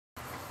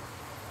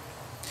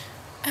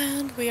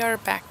And we are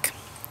back.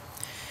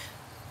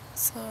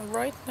 So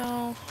right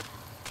now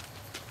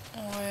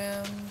I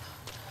am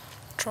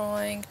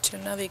trying to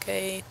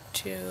navigate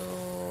to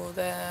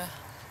the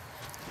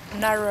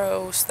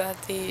narrows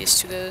that leads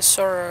to the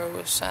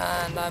sorrows,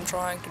 and I'm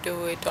trying to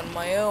do it on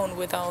my own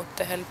without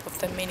the help of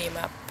the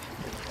minimap.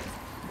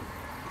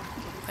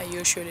 I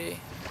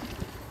usually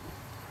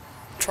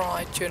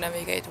try to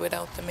navigate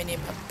without the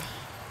minimap.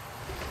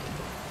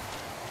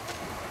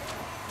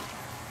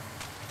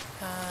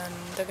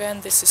 And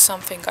again, this is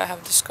something I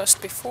have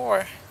discussed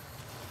before,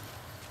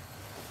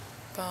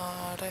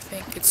 but I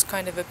think it's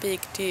kind of a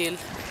big deal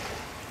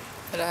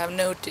that I have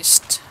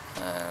noticed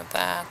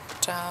that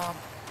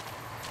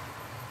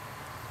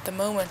the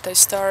moment I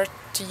start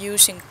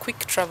using quick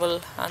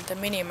travel and the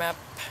minimap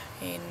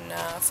in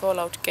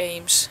Fallout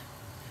games,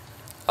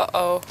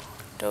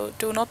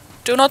 do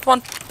not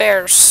want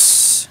bears.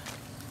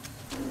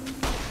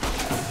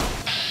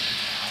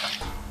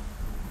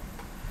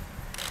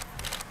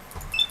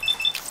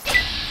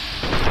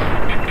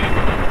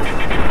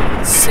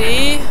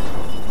 See,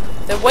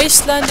 the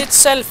wasteland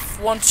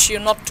itself wants you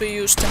not to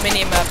use the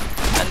minimap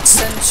and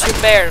sends you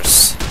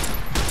bears.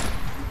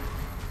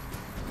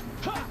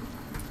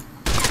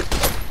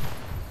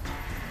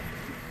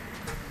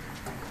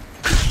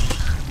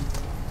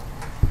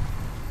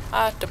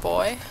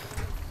 Attaboy.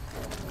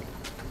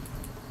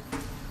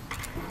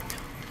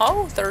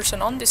 Oh, there's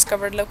an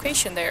undiscovered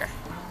location there.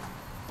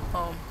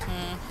 Oh,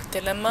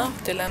 dilemma.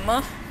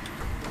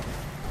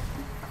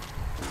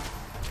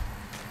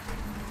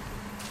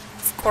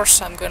 Of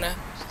course I'm gonna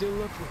still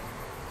looking,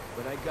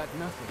 but I got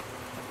nothing.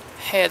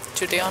 Head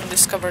to the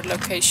undiscovered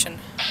location.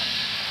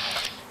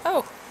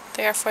 Oh,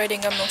 they are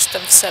fighting amongst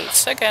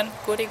themselves again.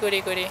 Goody. I'm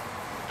going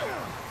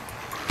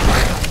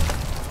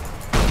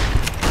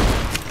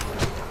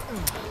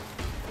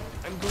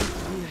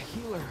to need a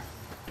healer.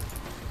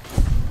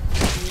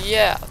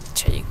 Yeah,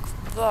 take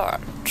that.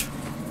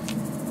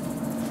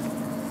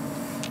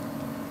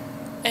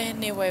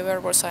 Anyway, where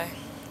was I?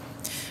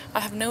 I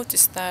have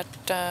noticed that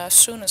as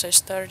soon as I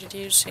started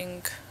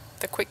using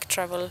the quick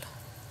travel,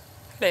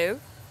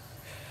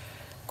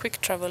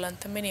 quick travel and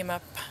the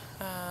minimap,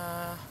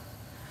 I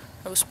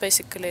was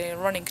basically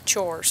running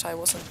chores. I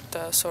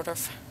wasn't sort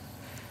of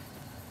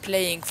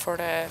playing for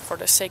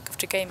the sake of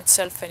the game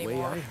itself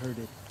anymore. Way I heard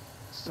it,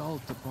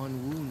 salt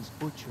upon wounds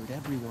butchered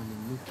everyone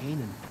in New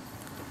Canaan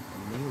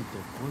and nailed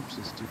their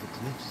corpses to the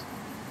cliffs.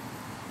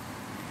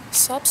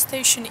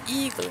 Substation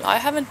Eagle. I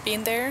haven't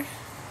been there.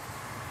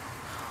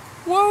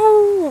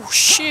 Whoa,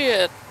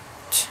 shit.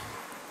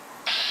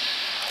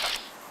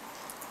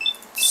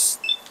 Let's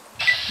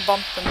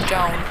bump them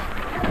down.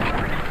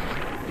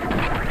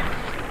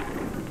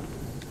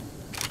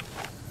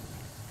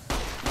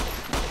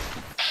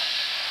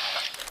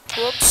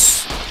 Whoops.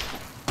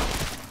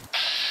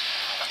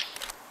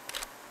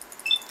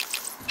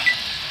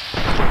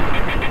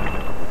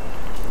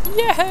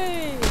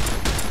 Yay!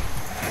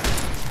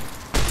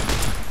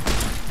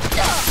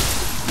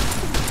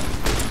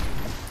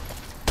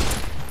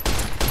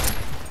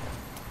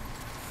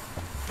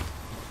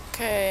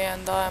 Okay,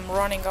 and I'm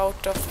running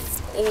out of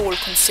all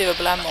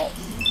conceivable ammo.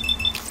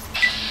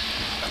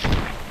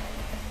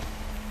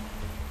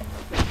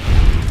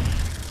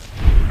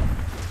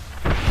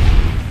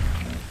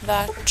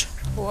 That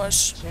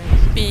was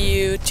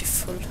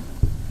beautiful.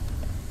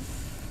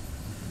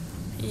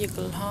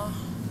 Eagle, huh?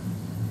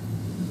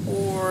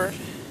 Or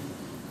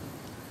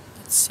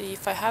let's see,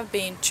 if I have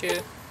been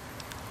to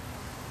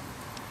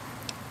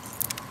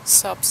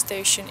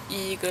Substation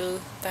Eagle,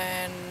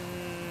 then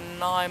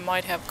I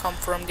might have come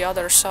from the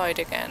other side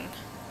again.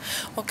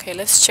 Okay,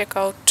 let's check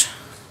out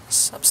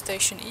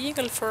Substation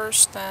Eagle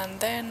first, and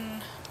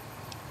then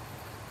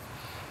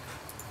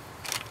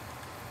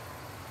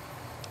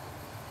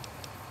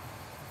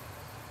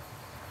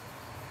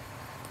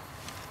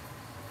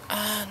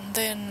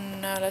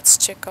let's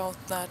check out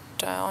that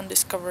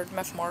undiscovered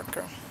map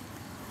marker.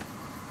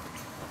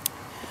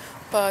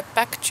 But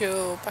back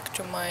to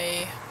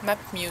my map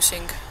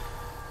musing.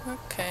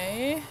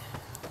 Okay,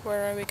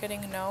 where are we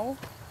getting now?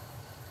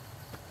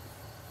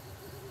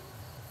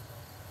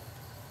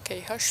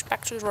 Okay, hush,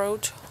 back to the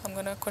road. I'm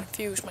gonna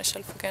confuse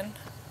myself again.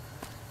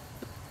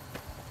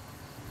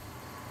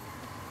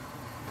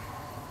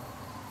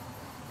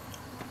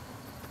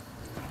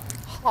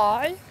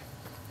 Hi.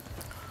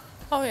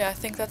 Oh yeah, I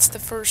think that's the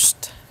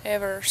first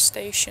ever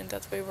station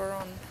that we were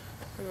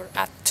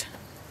at.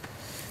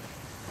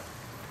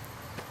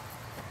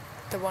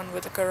 The one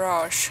with the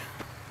garage.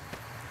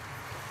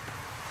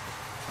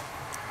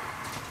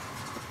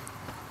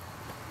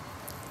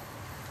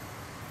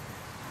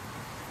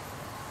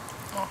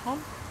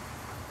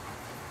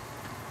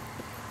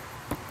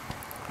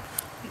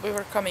 We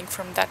were coming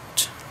from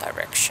that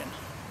direction.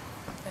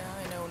 Yeah,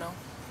 I know now.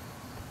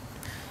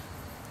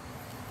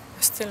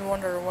 I still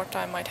wonder what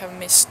I might have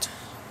missed.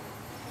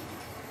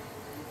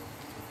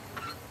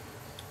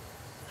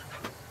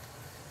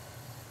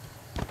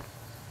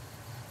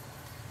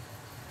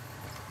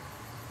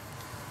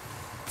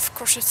 Of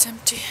course it's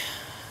empty.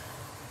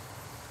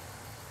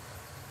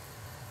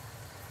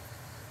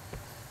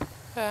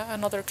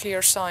 another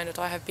clear sign that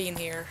I have been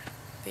here.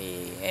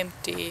 The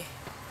empty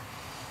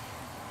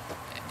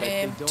Bet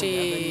they don't have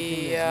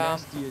anything as uh,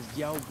 nasty as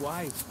Yao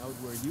Guai out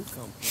where you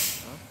come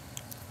from, huh?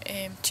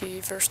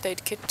 empty first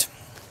aid kit.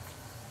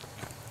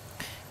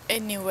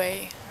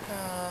 Anyway,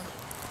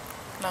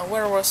 now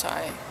where was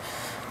I?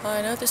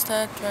 I noticed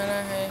that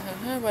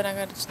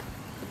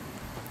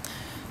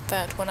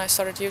when I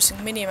started using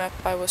minimap,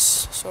 I was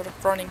sort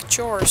of running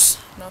chores,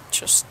 not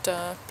just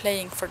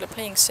playing for the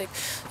playing sake.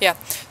 Yeah,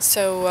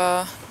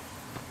 so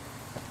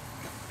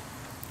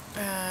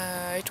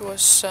it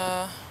was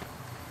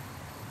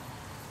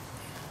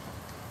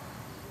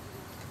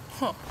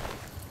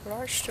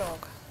large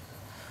dog.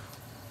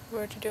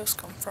 Where did those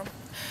come from?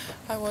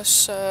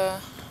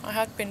 I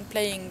had been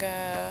playing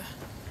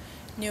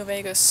New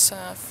Vegas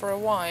for a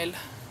while,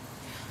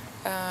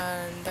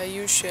 and I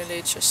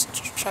usually just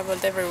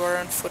traveled everywhere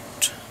on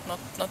foot,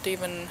 not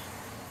even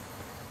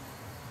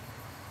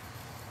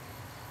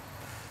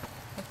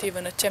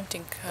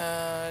attempting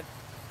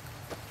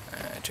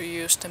to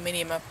use the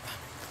minimap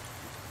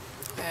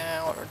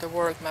or the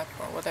world map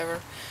or whatever.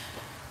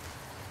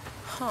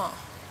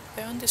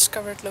 The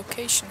undiscovered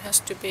location has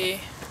to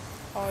be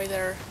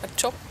either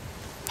atop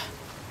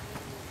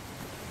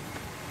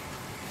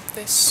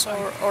this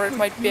or it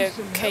might be a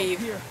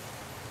cave.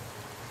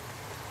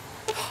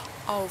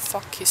 Oh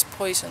fuck, he's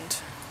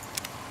poisoned.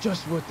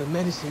 Just what the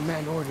medicine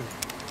man ordered.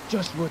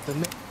 Just what the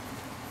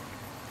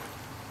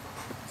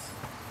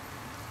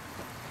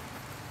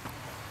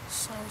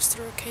So is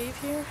there a cave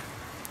here?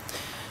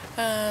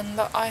 And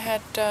I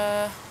had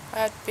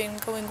been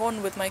going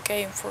on with my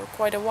game for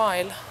quite a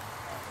while,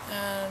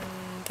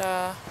 and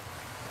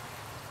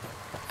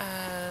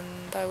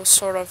I was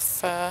sort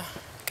of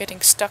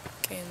getting stuck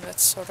in that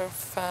sort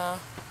of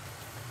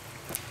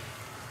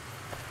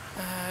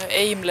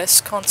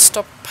aimless, can't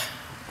stop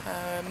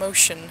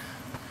motion,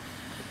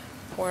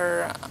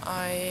 where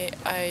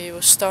I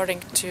was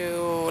starting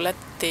to let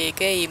the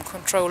game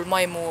control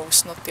my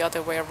moves, not the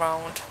other way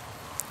around.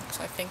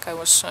 So I think I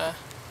was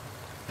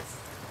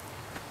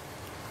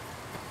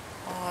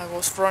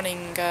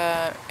running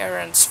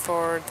errands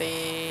for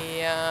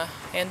the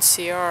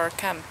NCR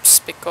camps,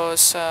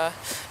 because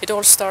it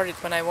all started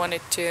when I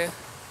wanted to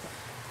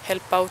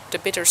help out the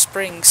Bitter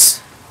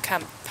Springs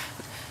camp,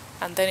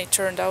 and then it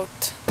turned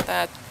out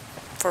that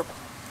for...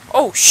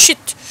 Oh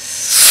shit!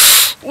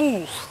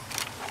 Ooh!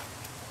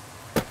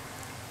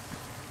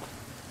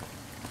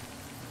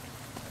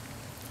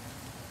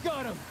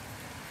 Got him!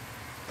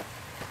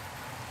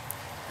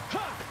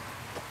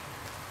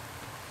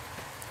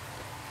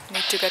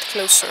 Need to get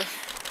closer.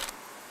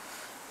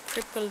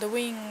 Cripple the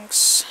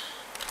wings.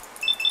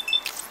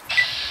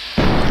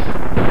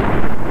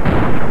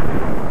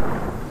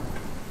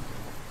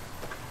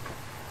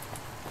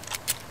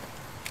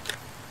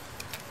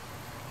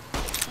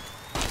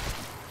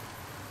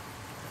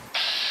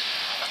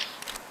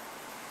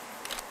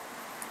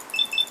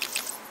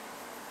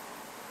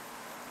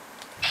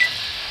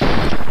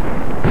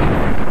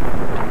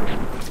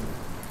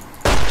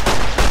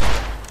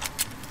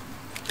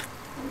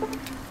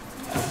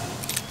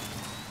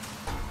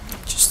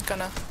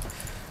 Gonna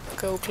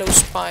go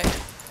close by.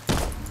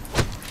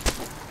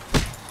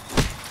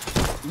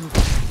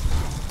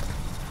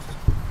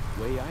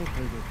 Way I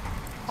heard it.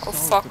 Oh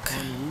Salt fuck.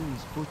 upon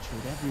wounds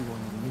butchered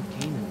everyone in New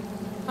Canaan.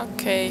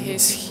 Okay,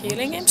 he's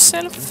healing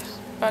himself,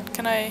 but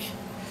can I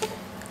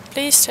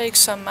please take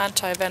some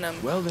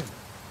anti-venom? Well then,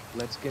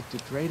 let's get to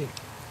trading.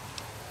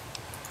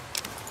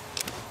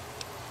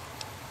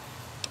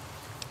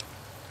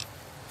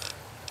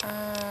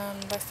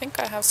 And I think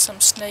I have some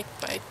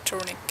snakebite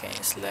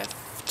tourniquets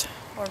left,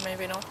 or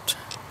maybe not.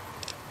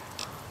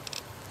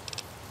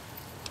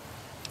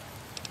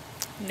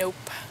 Nope.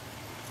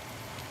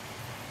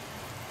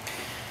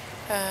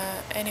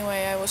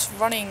 Anyway, I was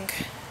running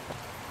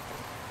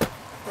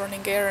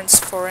errands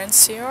for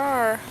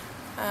NCR,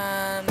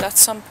 and at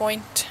some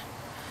point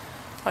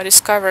I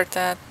discovered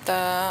that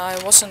I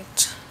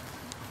wasn't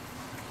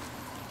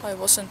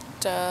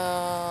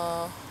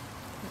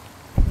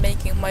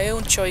making my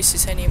own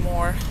choices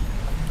anymore.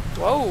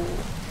 Whoa!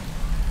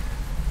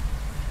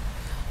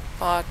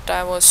 But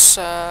I was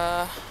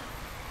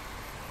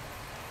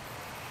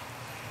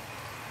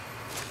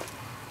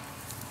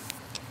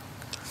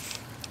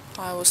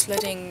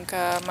letting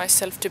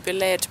myself to be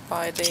led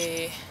by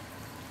the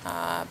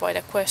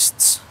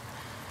quests,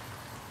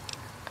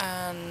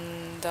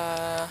 and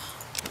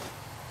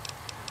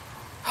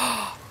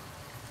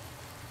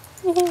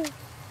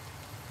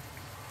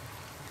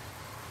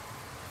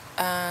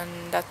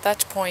and at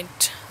that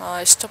point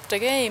I stopped the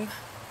game.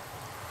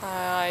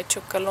 I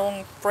took a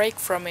long break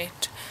from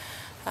it,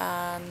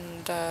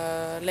 and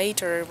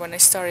later when I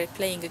started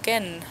playing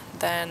again,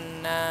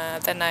 then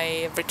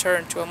I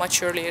returned to a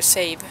much earlier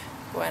save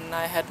when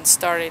I hadn't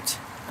started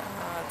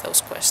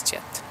those quests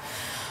yet.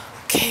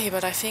 Okay,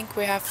 but I think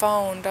we have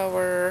found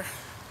our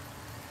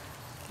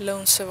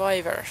lone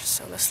survivor,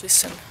 so let's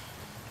listen.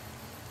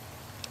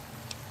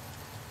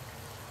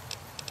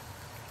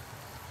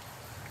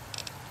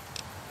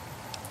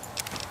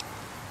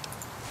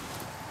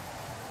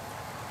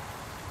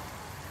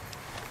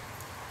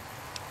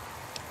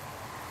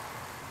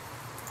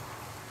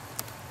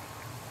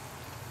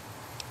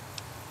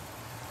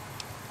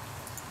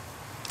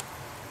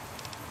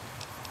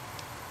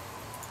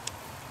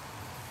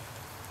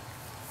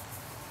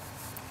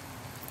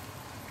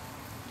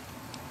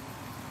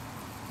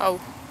 Oh,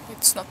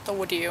 it's not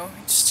audio,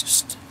 it's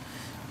just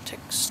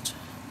text.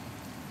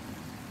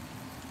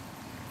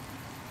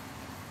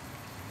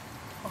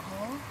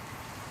 Uh-huh.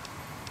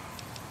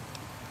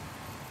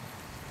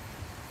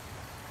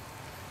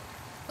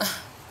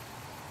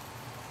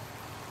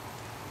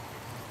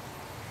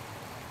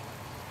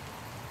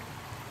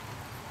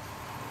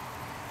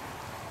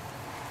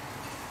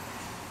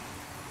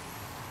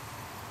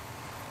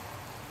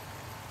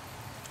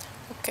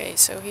 Okay,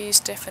 so he's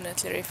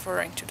definitely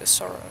referring to the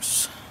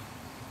sorrows.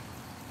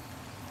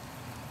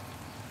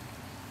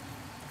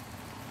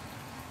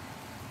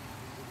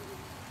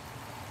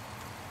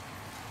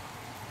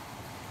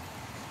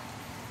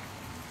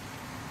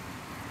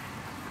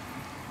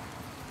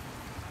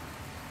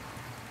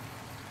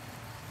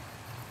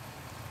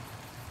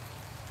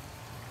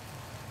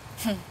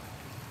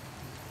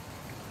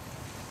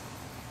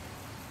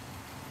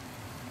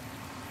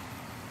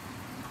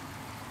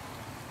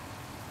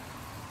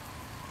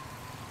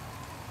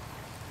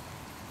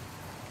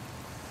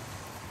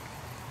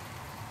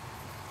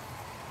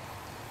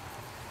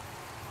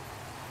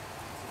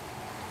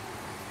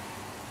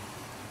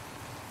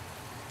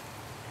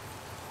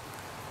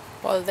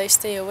 Well, they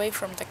stay away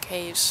from the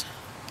caves.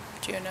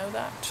 Do you know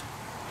that?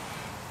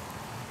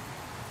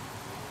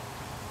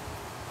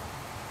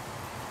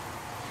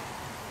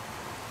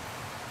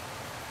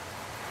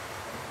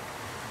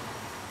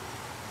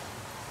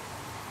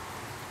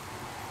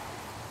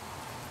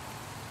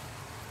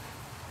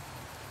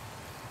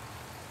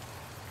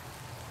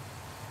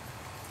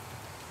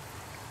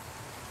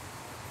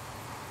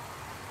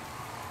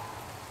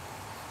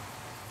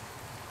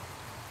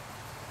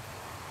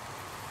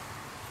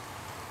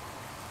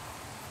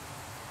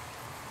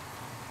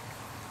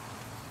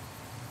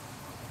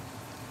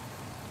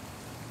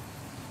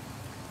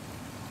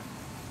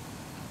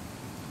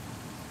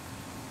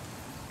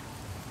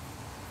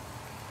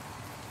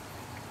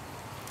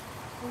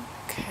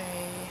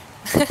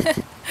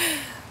 Okay.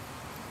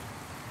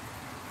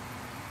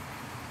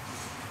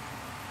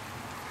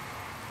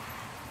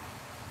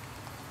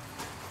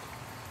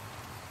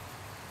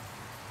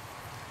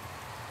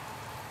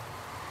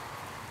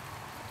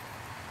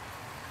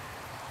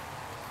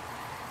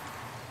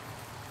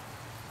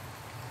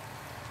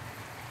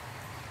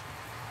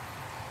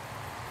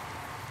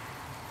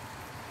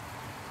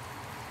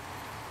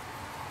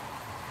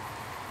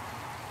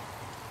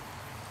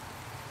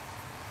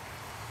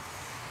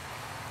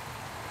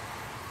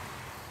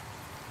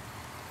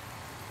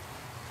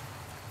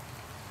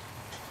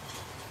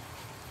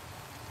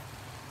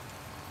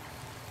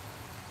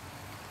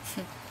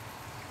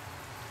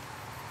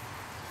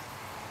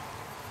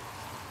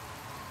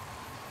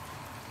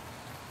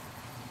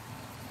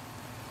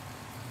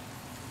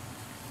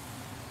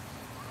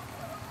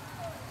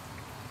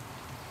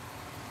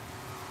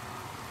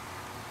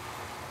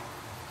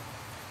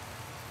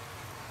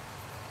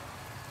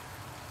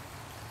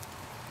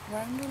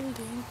 Randall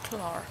Dean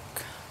Clark.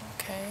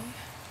 Okay.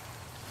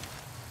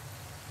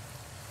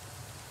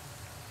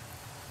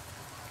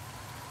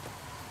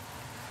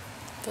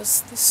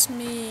 Does this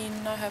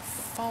mean I have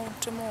found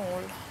them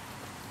all?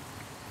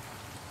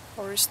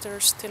 Or is there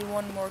still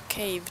one more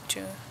cave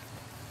to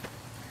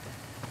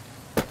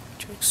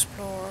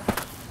explore?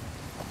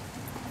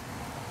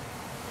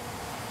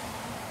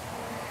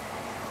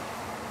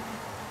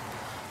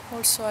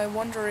 Also, I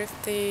wonder if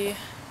the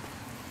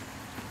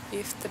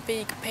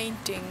big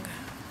painting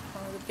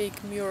or the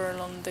big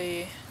mural on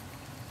the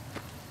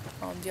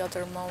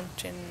other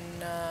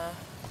mountain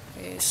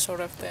is sort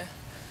of the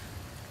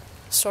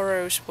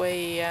Sorrow's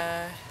way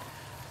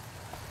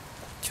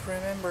to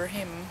remember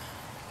him,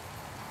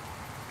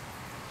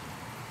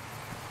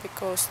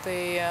 because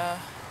the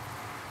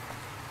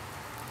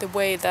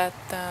way that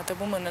the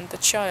woman and the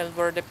child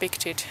were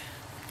depicted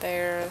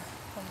there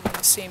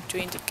seemed to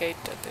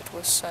indicate that it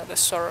was the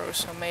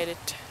Sorrows who made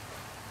it.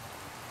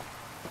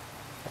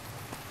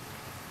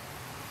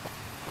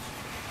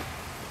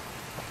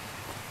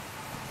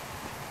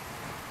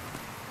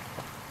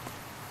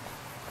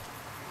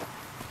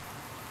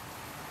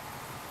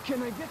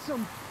 Can I get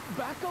some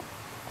backup?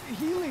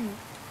 Healing?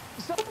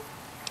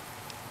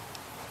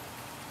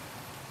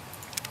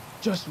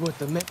 Just what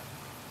the men...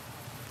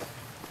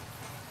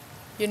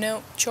 You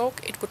know,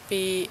 Chalk, it would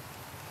be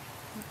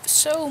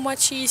so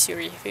much easier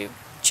if you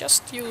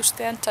just used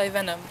the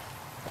anti-venom.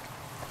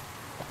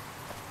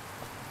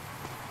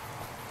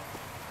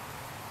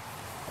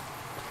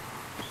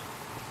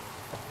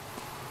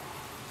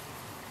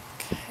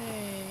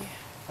 Okay.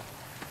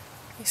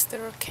 Is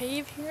there a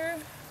cave here?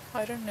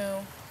 I don't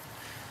know.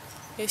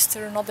 Is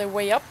there another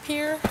way up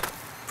here?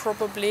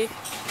 Probably.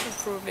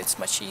 Probably it's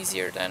much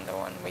easier than the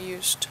one we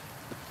used.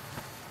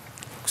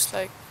 Looks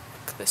like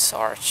this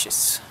arch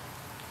is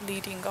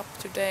leading up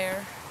to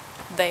there.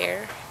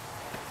 But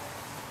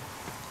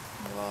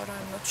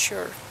I'm not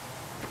sure.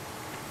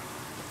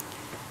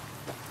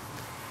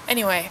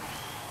 Anyway,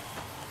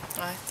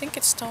 I think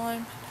it's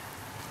time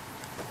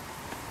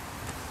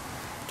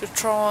to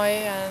try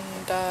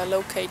and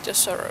locate the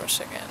Sorrows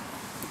again.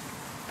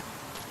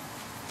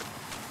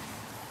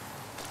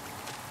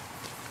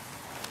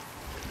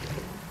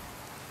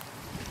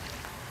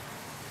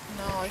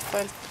 if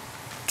I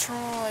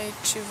try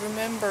to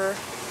remember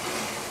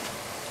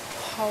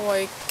how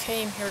I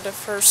came here the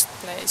first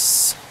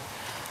place.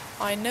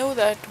 I know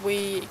that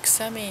we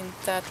examined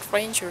that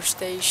ranger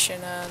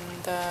station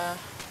and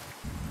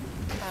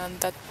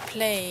that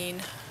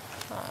plane.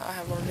 I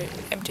have already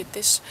emptied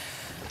this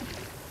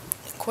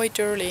quite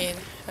early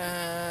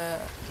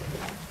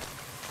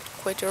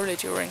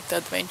during the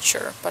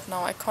adventure, but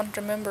now I can't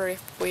remember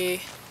if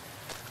we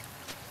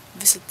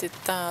visited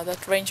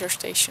that ranger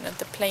station and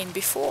the plane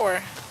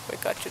before we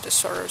got to the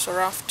Sorrows or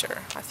after.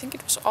 I think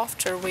it was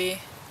after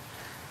we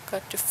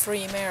got to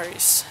Free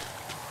Mary's.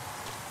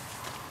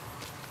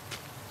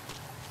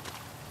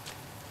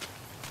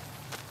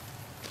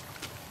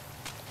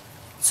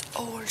 It's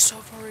also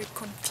very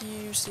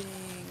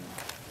confusing.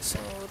 So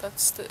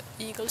that's the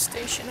Eagle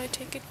station, I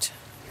take it.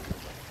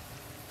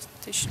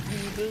 Station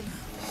Eagle.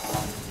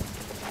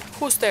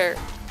 Who's there?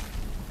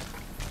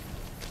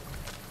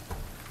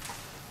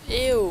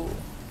 Ew.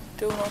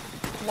 Do not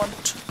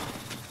want.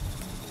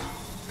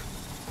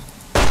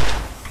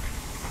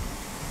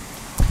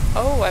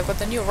 Oh, I got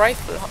the new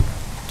rifle,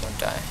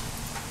 don't I?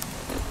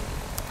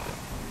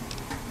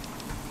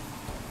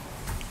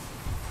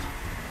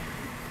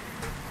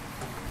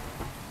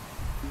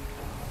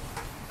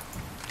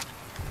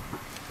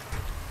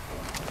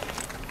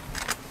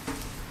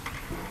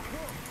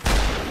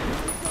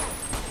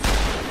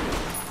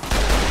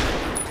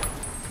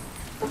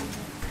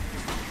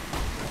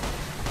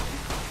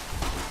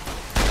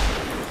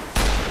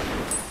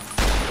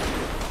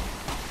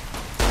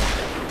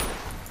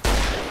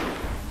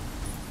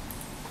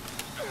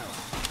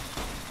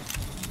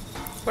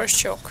 Where's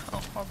Choke?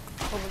 Oh,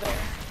 over there.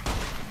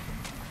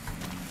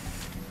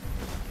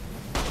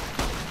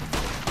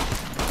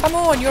 Come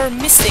on, you're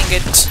missing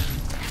it.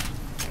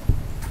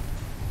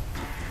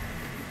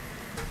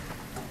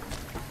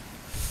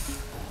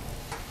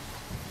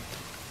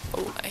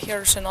 Oh,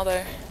 here's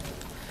another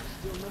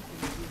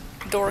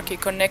dorky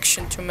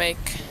connection to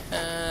make.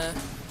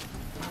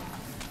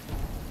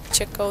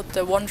 Check out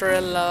the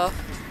Wanderella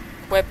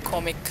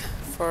webcomic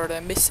for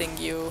the Missing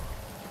You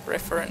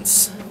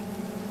reference.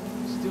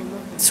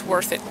 It's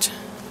worth it.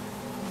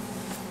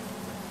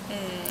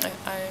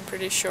 I'm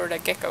pretty sure the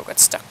gecko got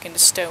stuck in the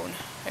stone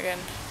again.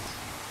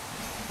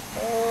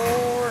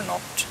 Or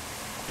not.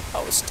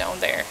 Oh, it's down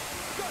there.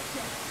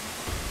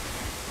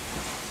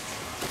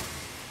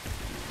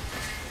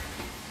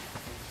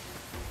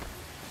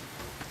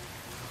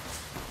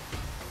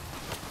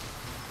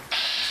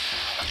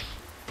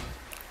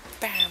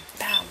 Bam,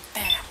 bam,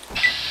 bam.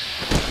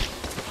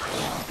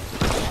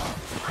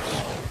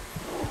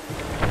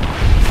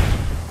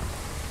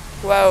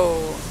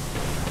 Whoa.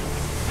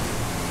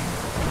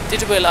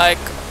 Did we like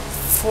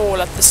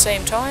fall at the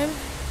same time?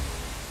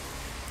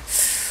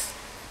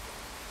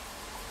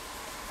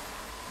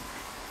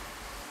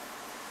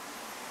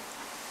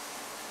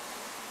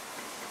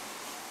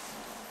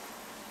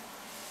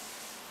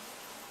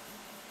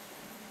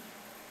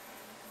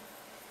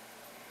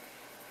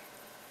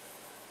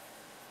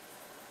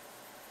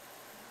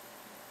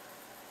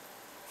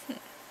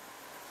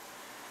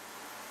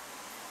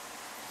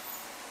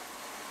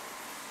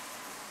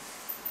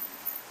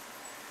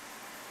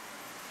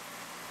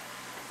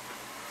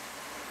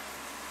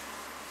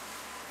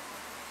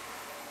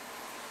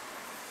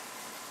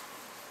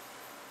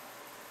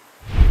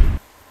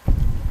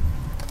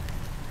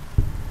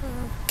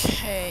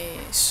 Okay,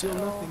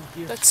 so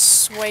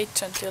let's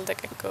wait until the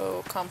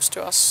gecko comes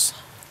to us.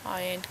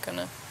 I ain't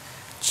gonna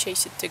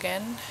chase it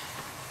again.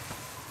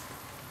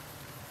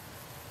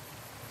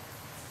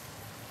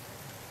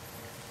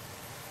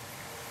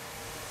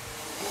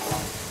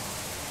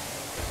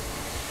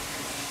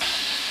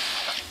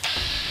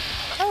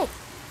 Oh!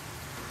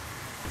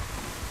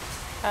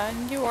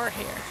 And you are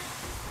here.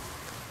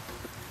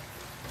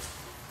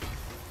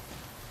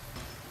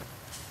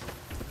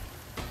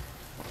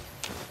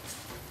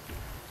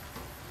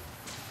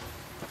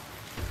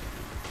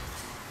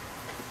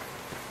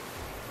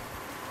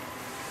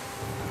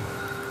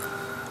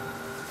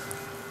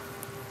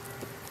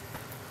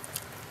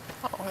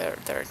 Oh,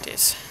 there it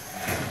is.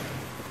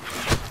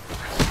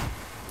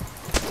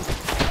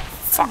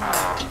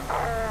 Fuck.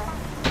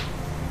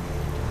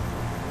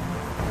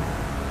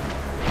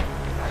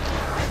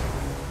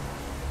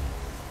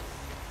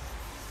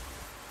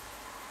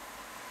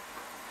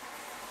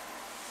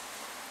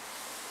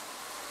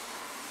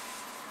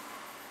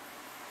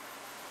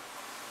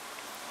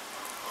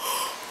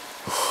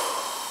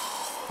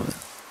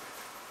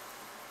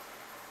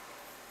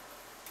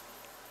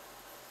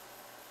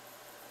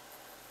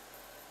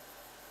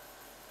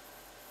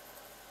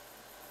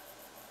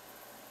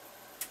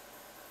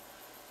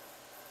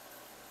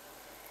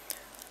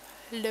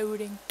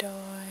 Loading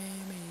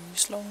time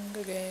is long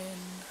again.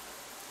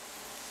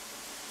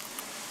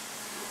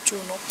 Do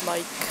not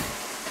like.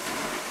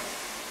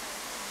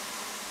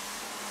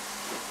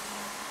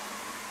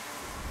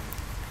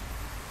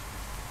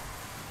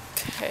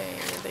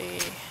 Okay,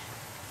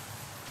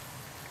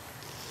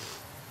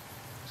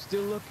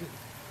 Still looking.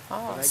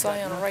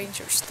 Zion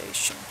Ranger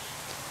Station.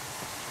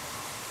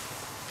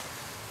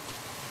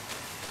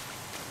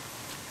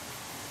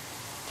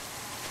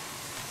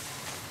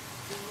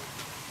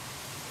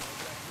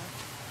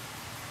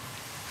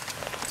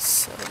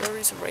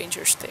 is a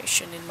ranger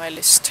station in my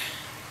list.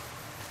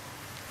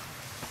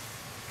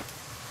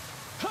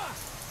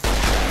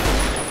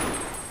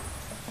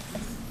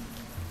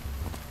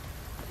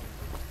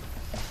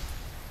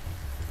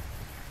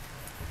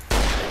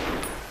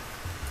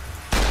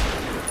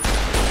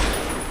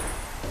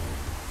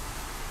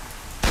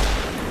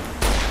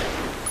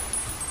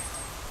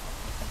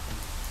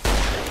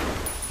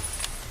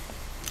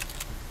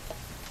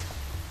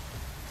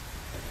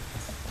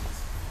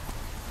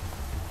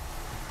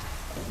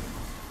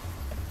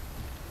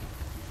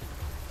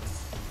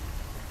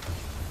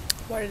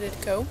 Where did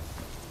it go?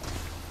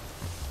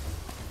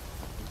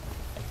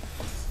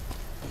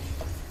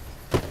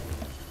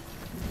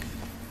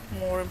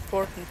 More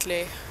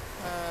importantly,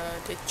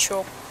 did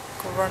Chalk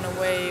run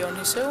away on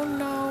his own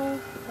now,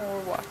 or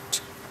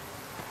what?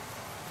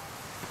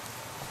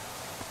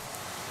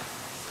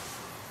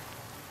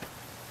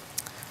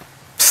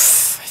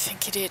 I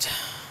think he did.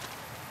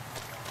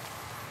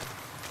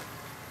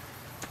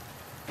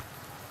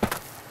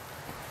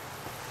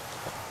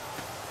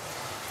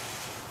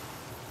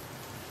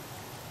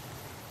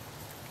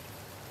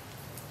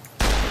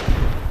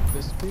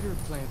 The spitter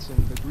plants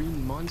and the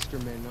green monster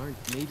men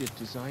aren't native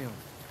to Zion.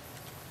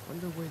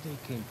 Wonder where they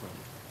came from.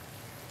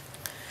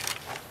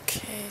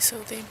 Okay, so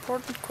the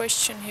important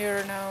question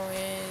here now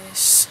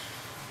is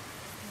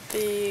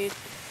did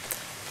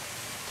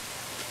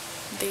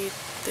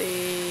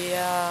the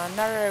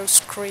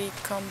Narrows Creek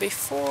come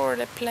before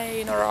the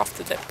plane or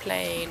after the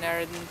plane,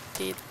 or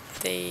did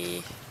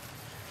the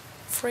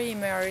Three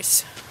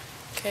Marys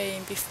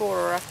came before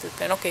or after the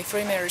plane? Okay,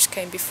 Three Marys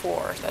came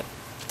before, that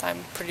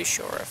I'm pretty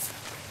sure of.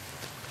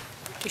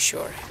 Pretty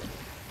sure.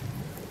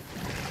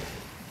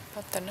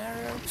 But the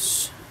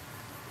Narrows...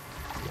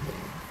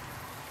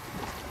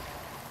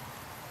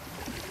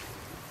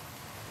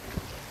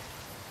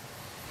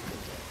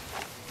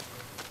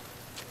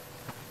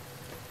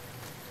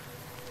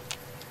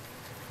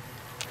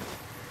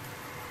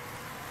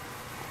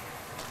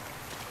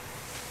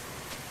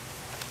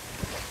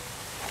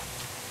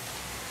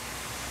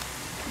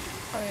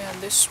 Oh yeah,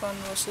 this one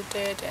was a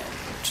dead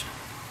end.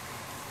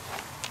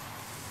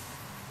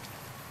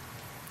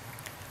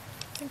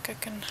 I think I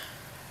can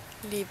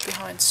leave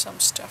behind some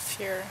stuff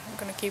here. I'm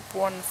gonna keep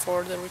one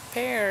for the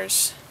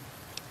repairs.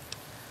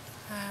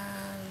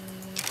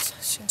 And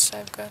since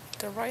I've got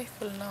the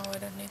rifle now, I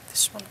don't need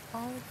this one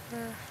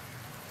either.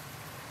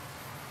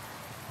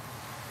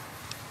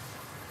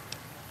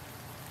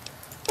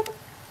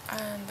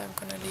 And I'm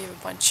gonna leave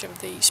a bunch of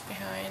these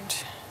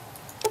behind.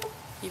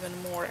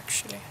 Even more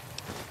actually.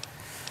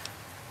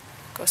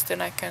 Because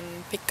then I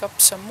can pick up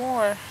some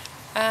more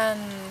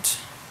and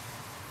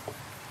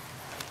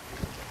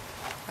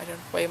I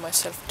don't weigh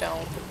myself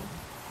down.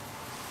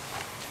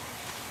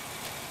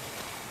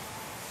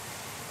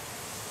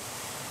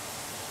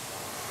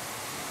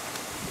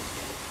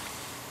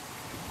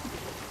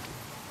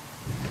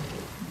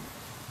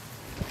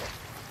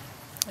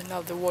 I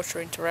love the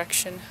water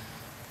interaction.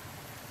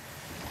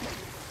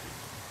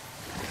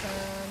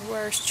 And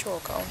where's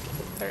Chalk? Oh,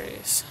 there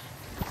it is.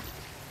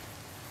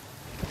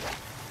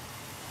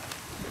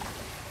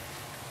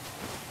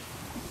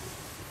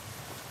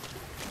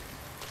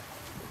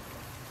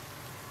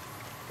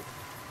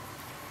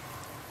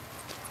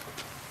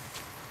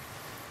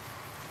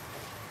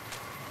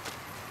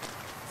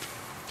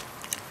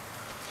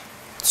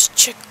 Let's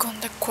check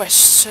on the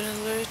quests a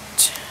little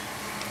bit.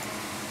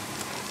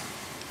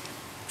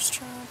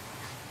 Strap.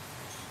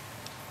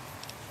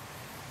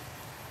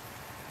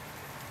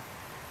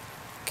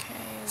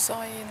 Okay,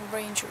 Zion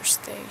Ranger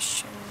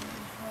Station.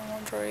 I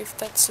wonder if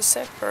that's a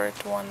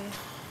separate one.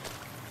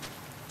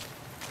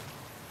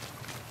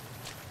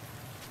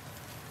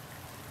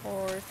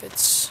 Or if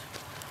it's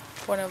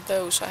one of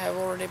those I have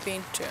already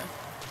been to.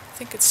 I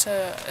think it's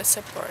a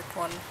separate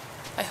one.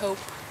 I hope.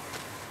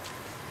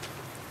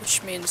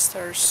 Which means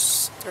there's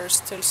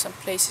still some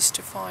places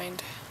to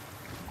find.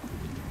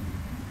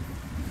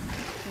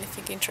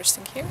 Anything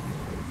interesting here?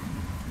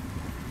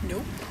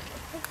 Nope.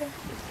 Okay.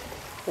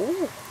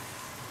 Ooh.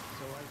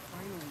 So I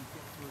finally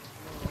get to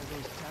explore all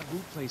those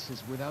taboo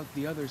places without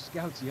the other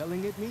scouts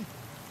yelling at me?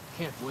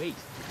 Can't wait.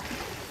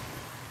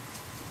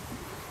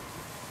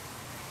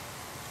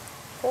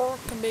 Pork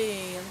and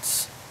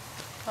beans.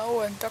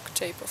 Oh, and duct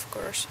tape, of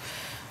course.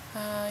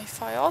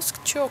 If I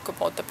ask Chalk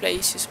about the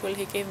places, will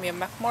he give me a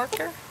map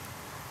marker?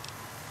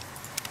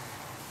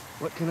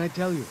 What can I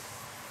tell you?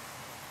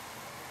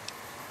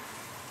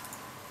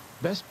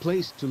 Best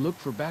place to look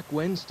for back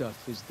when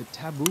stuff is the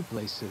taboo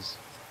places.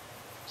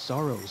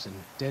 Sorrows and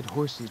dead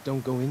horses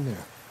don't go in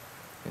there.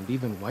 And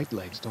even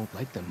whitelegs don't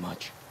like them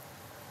much.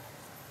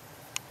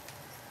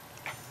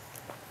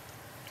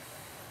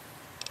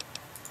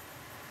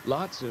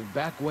 Lots of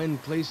back when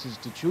places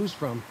to choose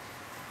from.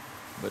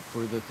 But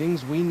for the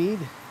things we need,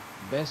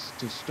 best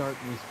to start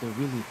with the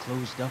really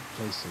closed up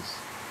places.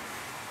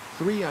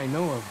 3 I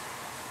know of.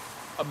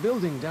 A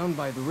building down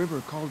by the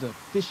river called a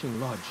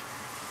fishing lodge.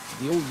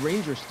 The old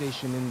ranger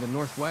station in the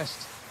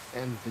northwest.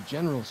 And the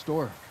general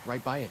store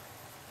right by it.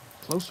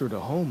 Closer to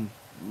home,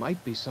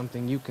 might be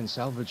something you can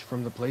salvage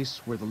from the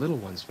place where the little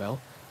ones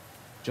fell,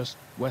 just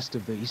west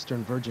of the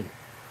Eastern Virgin.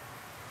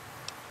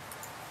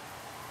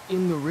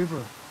 In the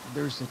river,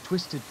 there's a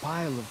twisted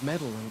pile of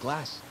metal and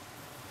glass,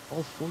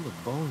 all full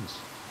of bones.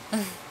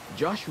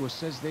 Joshua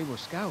says they were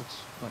scouts,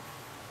 but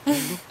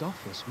they looked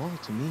awful small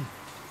to me.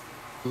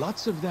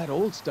 Lots of that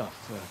old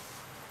stuff,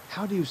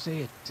 how do you say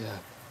it,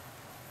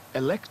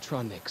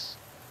 electronics.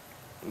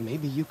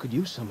 Maybe you could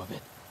use some of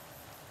it.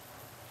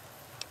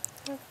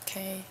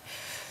 Okay.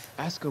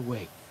 Ask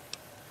away.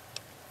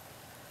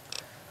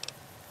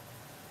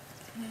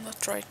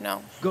 Not right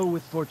now. Go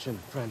with fortune,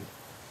 friend.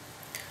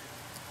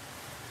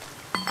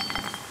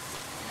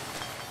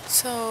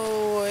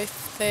 So,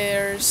 if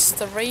there's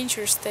the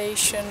ranger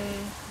station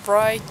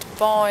right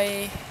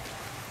by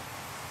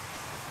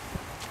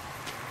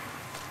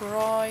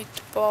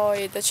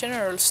the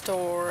general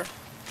store,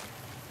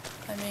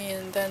 I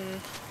mean,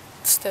 then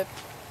it's the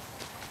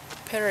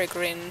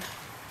Peregrine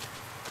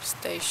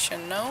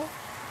station, no?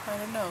 I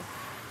don't know.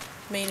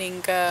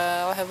 Meaning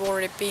I have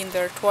already been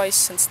there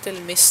twice and still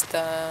missed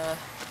the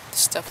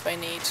stuff I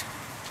need.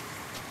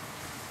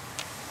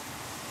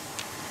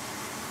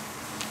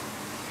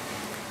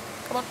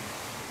 Come on.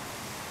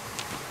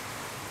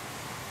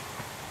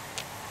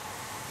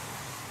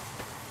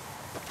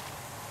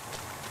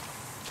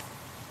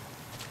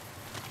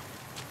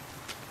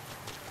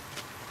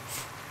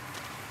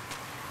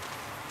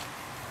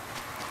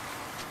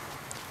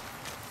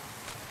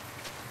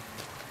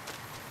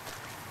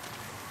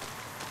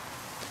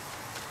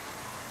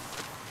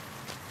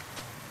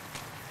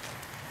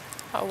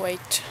 Oh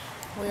wait,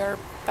 we are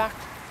back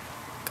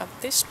at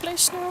this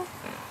place now?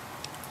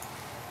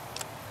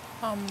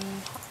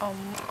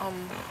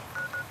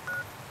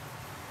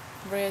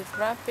 Red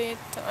Rabbit,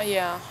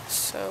 yeah,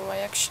 so I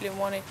actually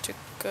wanted to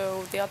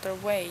go the other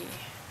way.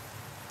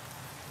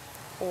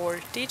 Or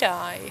did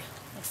I?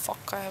 Oh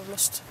fuck, I have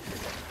lost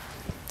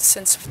the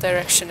sense of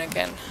direction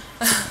again.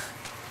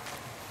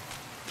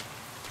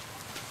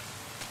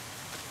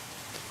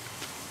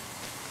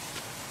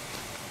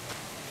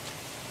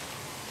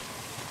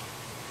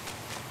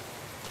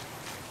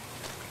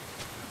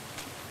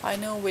 I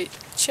know we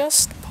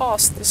just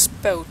passed this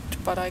boat,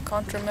 but I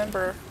can't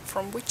remember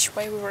from which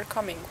way we were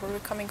coming. Were we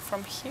coming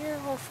from here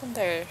or from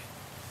there?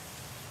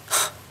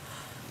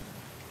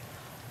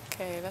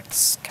 Okay,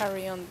 let's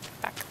carry on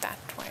back that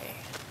way.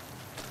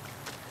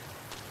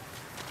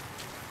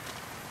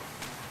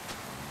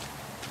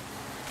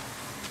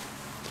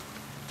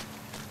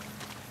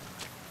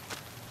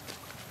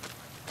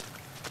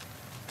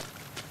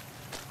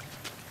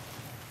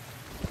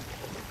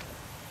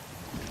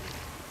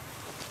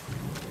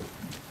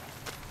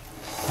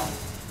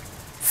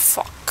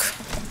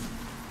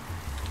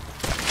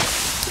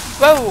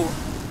 Whoa!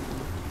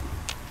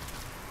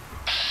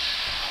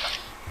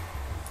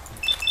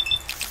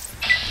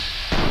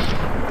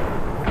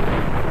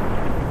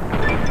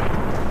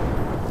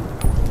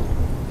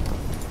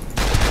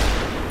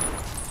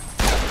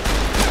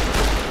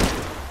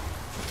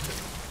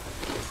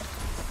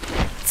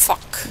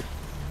 Fuck.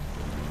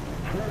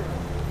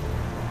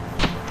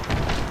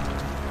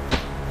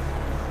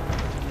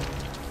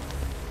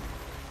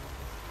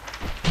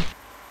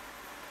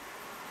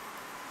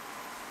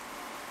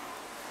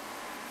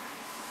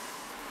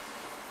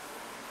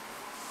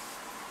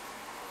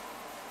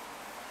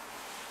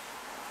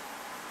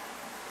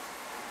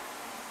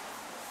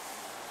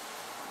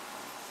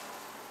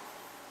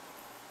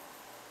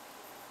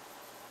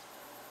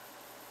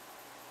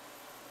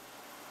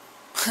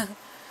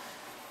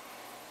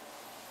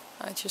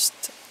 I just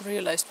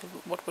realized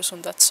what was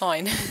on that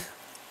sign.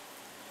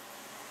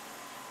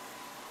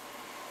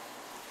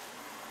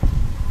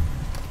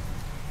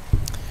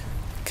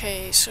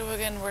 Okay, so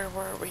again, where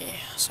were we?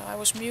 So I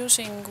was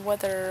musing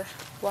whether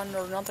one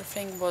or another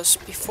thing was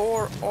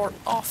before or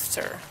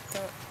after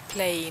the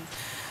plane.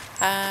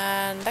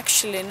 And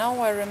actually now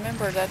I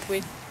remember that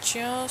we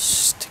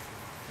just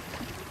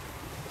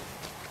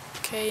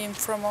came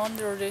from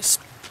under this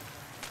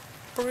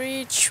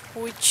bridge,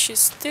 which is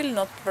still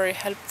not very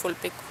helpful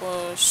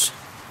because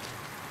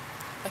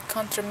I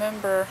can't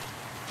remember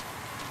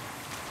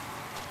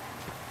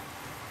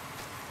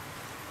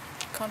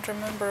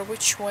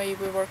which way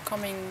we were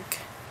coming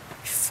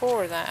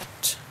before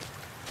that.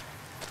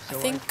 So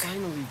I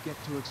finally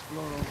get to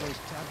explore all those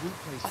taboo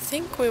places. I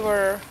think we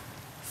were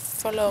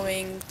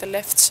following the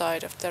left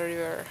side of the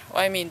river.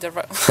 I mean the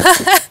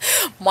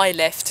my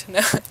left,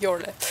 no, your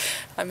left.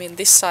 I mean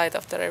this side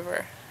of the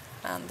river.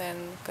 And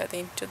then got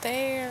into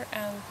there,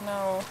 and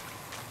now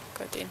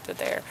got into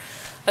there.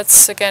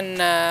 That's again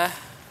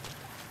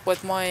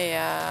what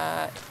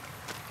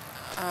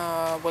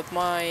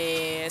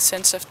my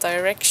sense of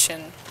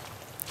direction.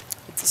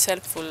 It is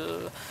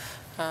helpful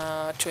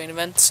to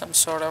invent some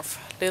sort of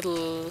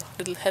little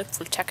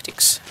helpful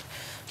tactics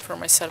for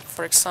myself.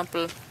 For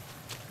example,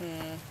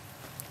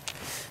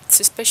 it's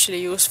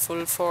especially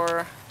useful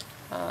for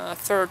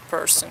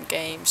third-person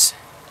games.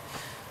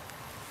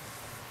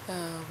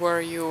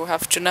 where you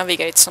have to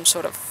navigate some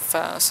sort of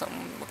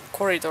some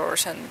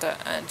corridors and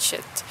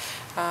shit.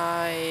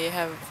 I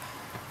have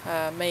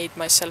made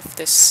myself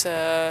this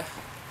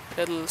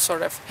little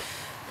sort of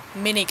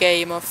mini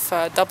game of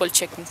double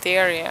checking the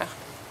area.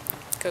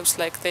 It goes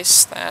like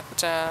this: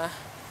 that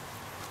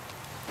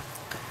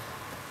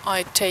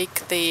I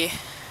take the...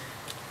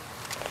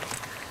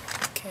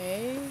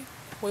 Okay,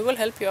 we will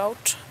help you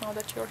out now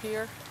that you're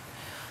here.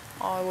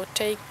 I would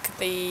take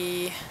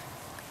the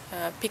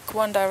pick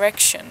one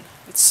direction.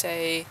 Let's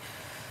say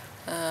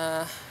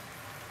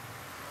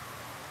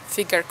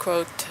figure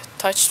quote,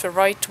 touch the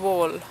right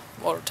wall,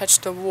 or touch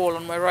the wall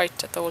on my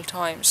right at all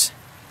times.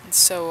 And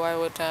so I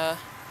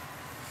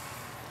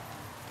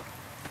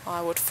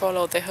would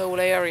follow the whole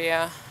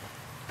area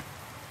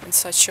in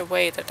such a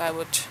way that I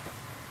would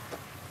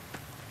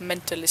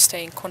mentally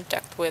stay in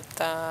contact with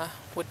the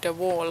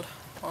wall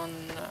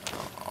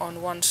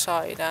on one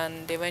side,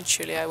 and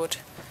eventually I would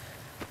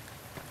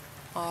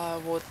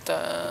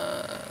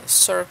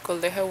circle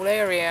the whole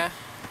area,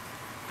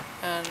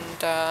 and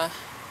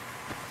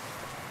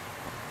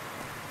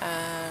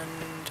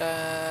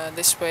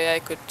this way I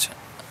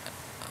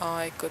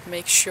could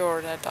make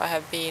sure that I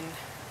have been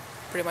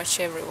pretty much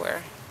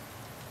everywhere.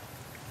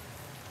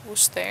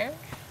 Who's there?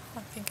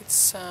 I think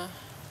it's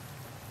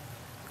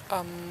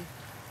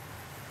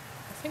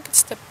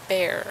the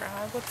bear.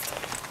 I would...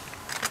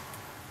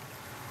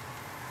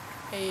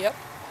 Yep.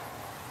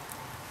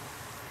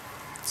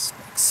 Let's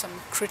make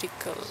some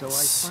criticals. So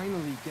I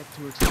finally get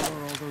to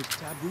explore all those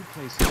taboo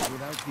places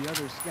without the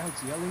other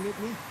scouts yelling at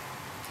me?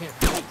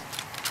 Can't wait.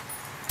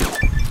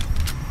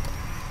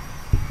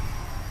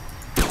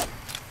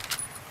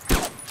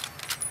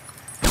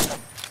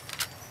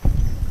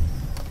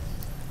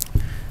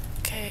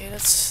 Okay,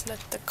 let's let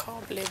the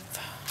cob live.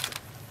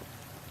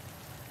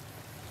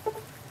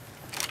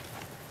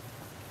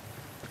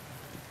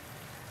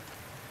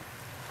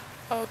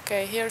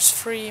 Okay, here's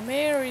Free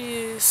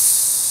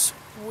Mary's,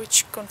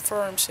 which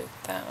confirms it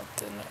that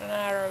the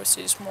arrows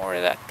is more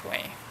that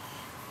way.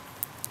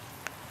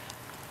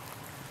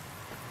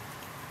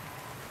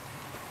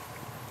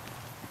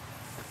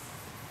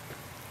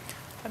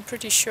 I'm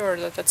pretty sure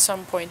that at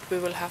some point we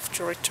will have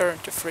to return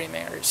to Free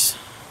Mary's.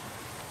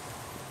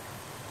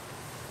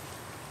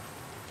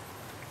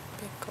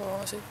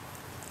 Because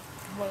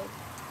well,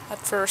 at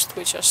first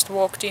we just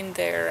walked in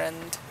there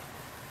and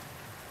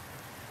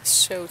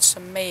showed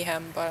some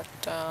mayhem, but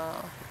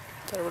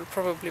there will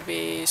probably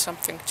be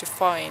something to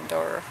find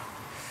or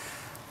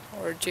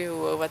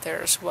do over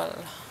there as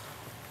well.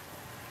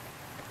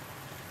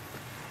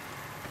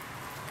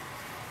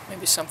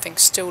 Maybe something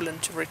stolen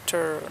to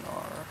return,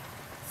 or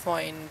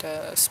find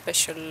a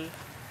special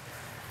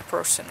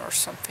person or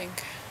something.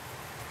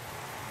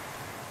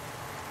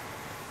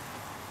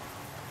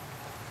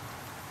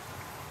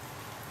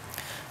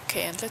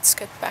 Okay, and let's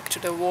get back to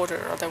the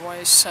water,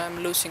 otherwise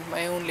I'm losing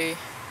my only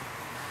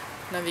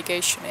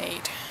navigation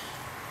aid.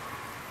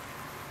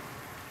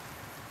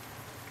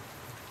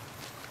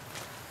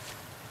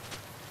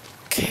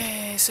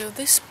 Okay, so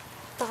this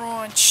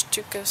branch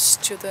took us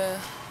to the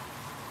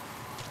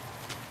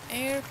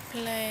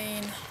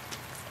airplane,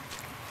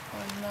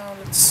 and now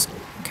let's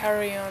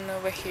carry on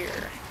over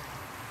here.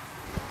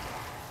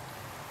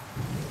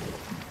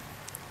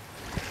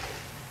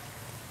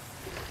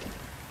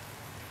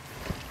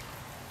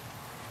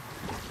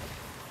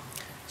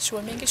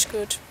 Swimming is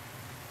good.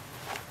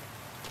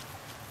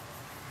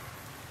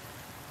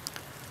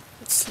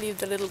 Let's leave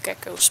the little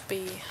geckos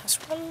be as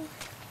well.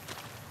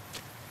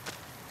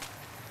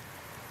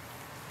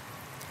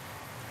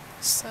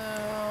 So,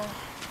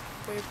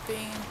 we've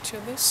been to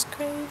this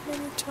cave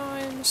many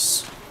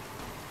times.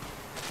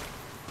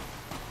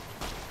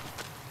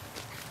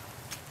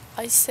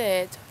 I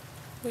said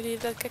we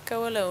leave that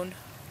gecko alone.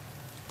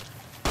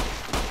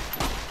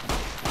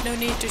 No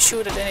need to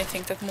shoot at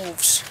anything that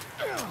moves.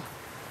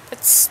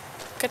 Let's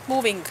get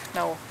moving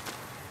now.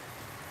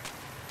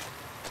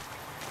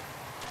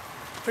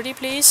 Pretty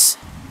please.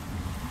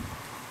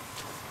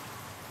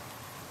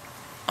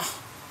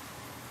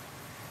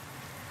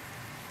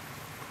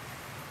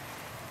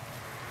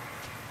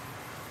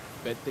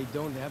 Bet they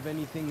don't have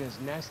anything as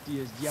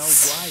nasty as Yao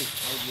Guai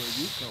out where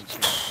you come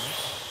from,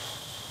 huh?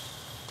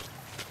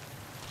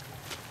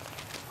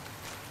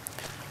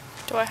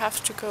 Do I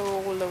have to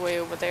go all the way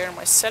over there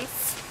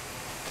myself?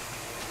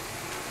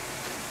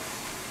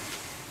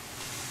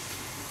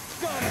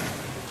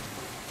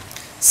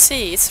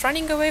 See, it's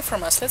running away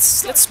from us.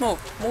 Let's move.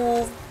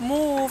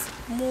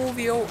 Move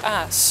your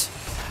ass.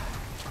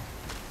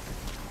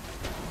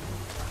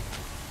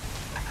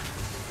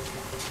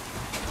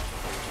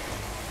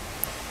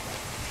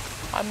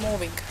 I'm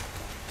moving.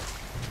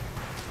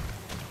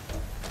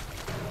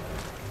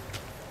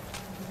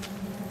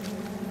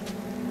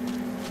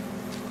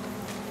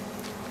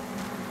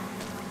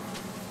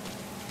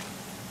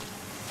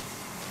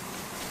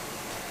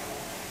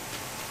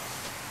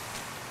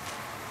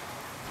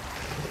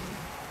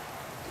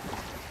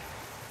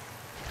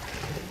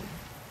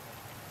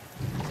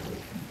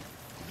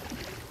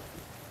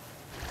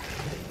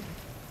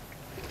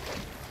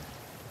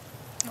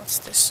 What's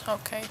this?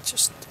 Okay,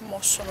 just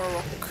moss on a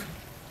rock.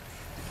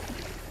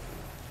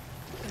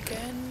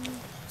 Again,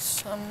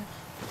 some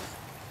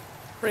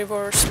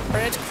reverse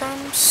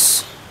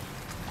breadcrumbs.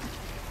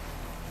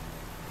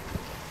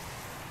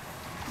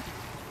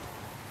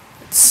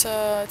 It's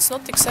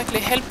not exactly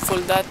helpful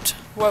that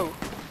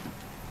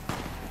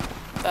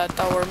that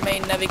our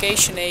main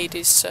navigation aid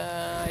is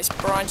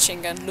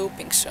branching and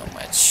looping so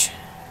much.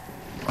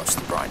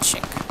 Mostly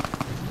branching.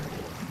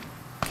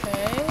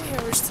 Okay,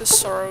 here is the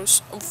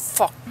Sorrows. Oh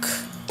fuck!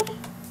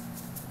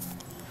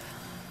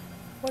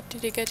 What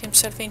did he get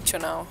himself into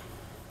now?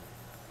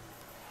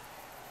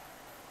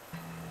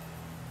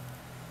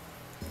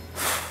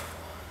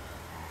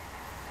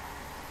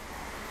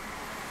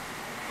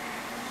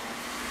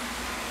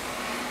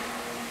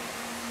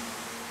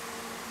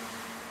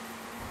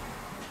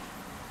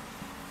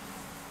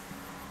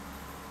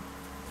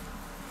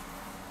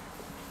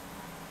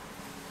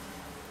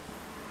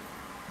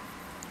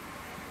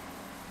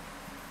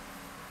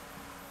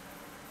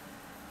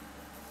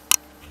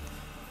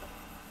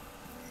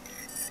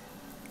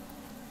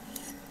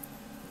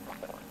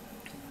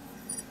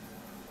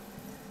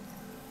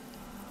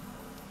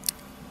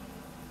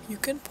 You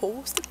can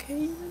pause the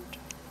game and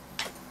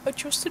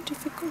adjust the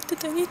difficulty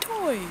at any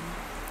time.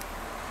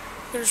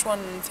 Here's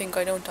one thing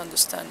I don't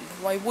understand.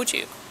 Why would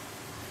you?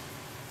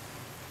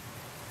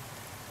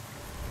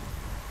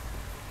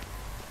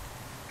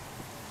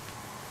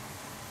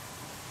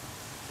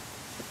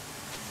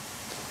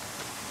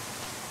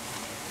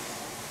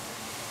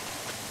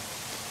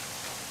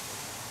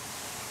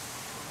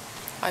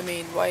 I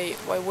mean,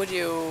 why would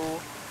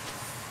you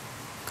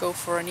go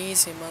for an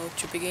easy mode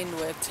to begin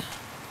with?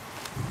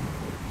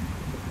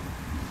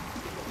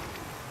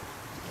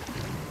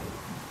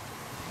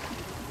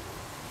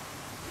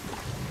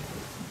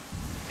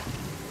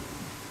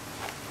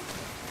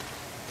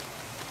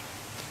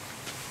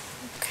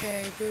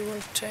 Okay, we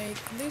will take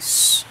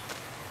this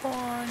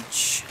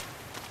branch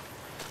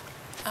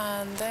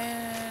and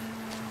then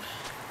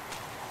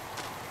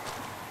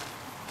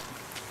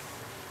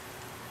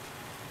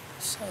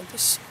so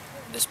this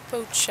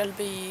boat shall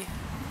be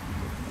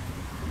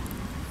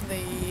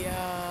the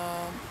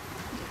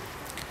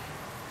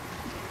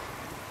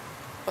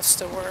what's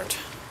the word?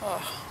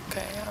 Oh,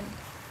 okay.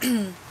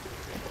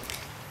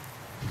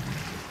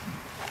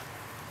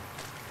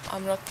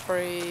 I'm not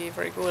very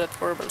good at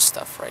verbal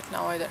stuff right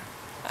now either.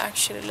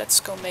 Actually, let's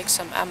go make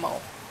some ammo.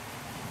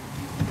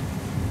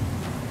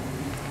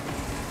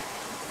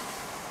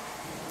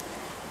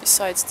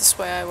 Besides, this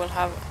way I will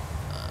have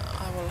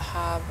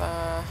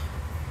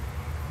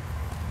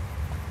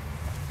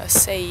a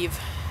save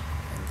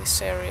in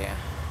this area.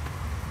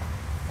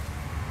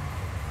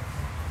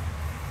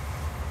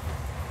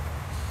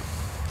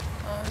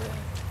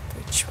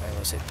 Which way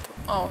was it?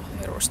 Oh,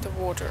 here was the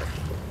water.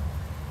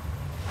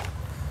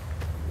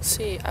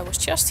 See, I was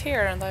just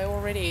here and I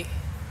already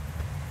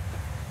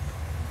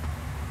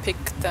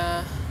picked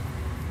the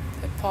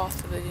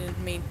path that I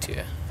didn't mean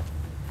to.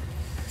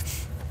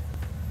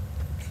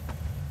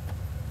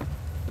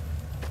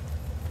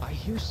 I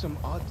hear some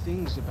odd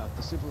things about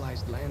the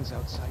civilized lands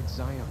outside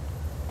Zion.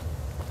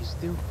 Is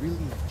there really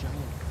a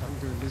giant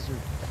thunder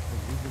lizard that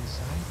live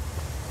inside?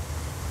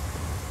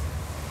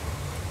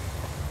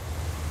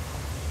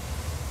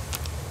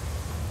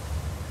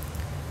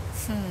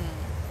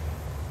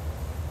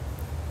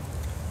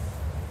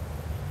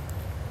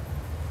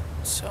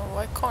 So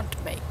I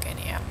can't make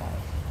any ammo.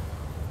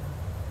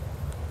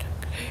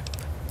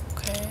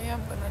 Okay,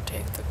 I'm gonna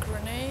take the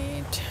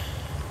grenade.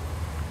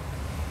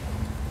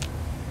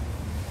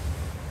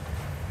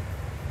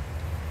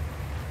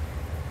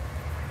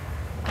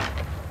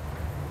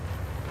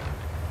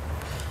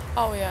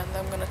 Oh yeah, and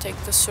I'm gonna take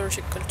the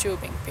surgical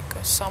tubing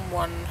because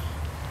someone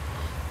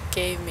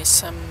gave me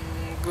some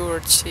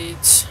gourd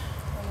seeds,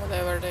 or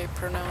whatever they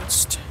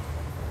pronounced.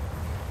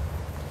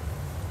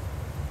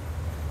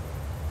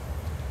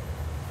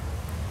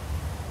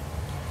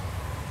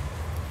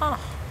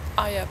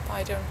 Ah, yep,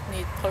 I don't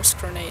need pulse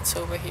grenades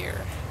over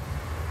here.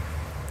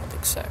 Not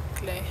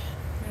exactly.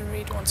 Let me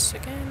read once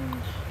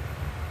again.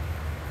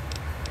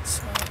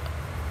 So,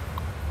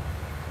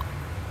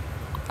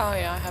 oh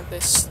yeah, I have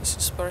this. This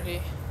is where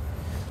he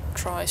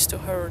tries to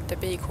herd the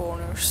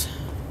bighorners.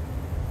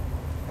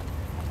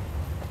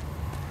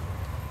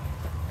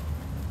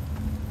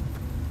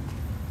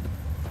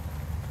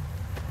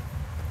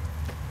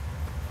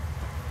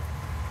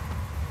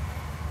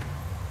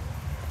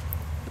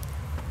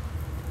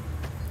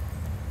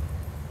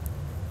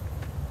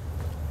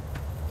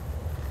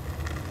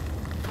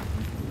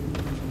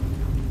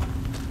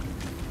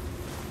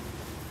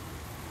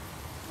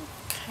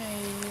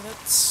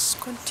 Let's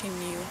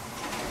continue.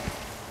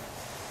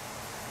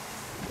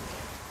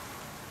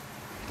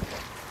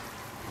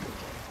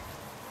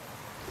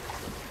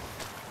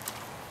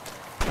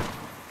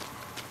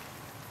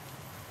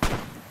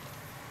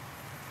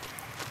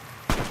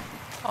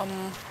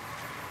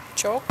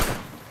 Joke?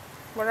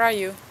 Where are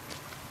you?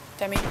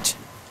 Damn it.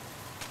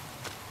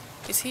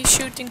 Is he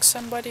shooting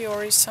somebody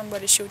or is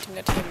somebody shooting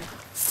at him?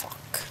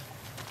 Fuck.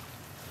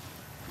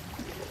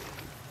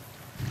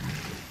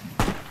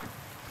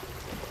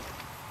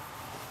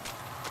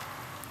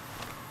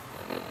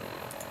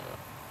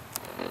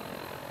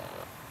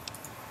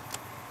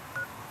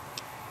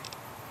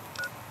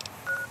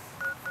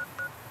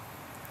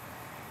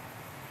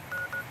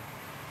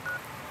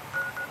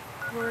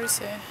 Where is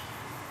he?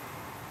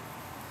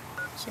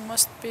 He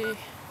must be...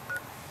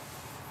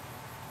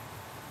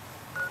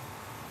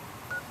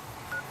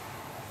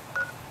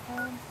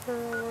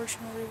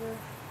 Ocean River.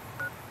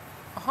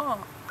 Aha!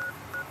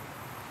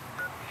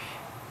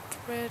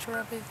 Red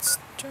rabbits,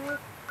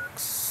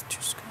 ducks,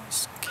 just gonna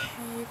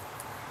escape.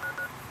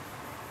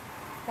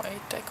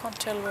 Wait, I can't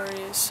tell where he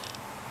is.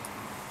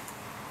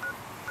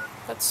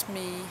 That's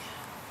me.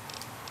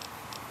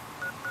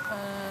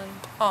 And...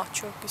 ah,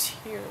 Joke is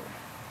here.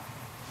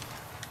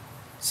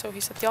 So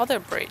he's at the other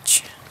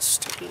bridge.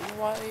 Still,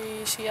 why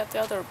is he at the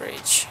other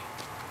bridge?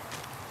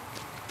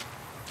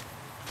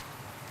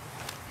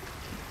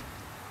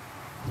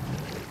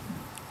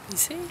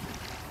 Is he?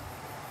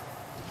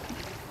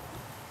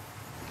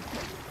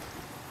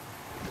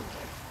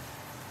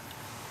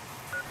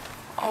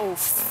 Oh,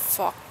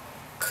 fuck.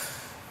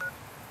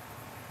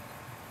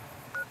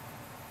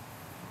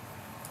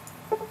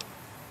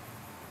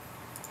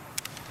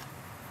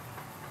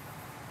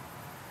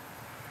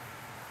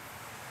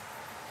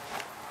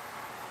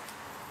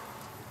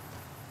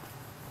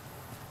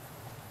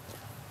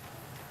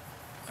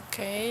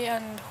 Okay,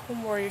 and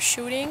whom were you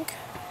shooting?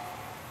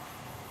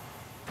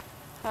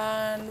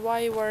 And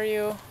why were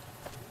you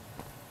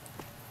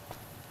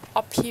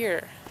up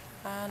here?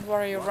 And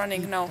where are you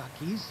running now?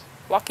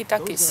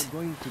 Wakkee-takkees. Those are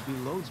going to be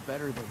loads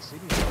better than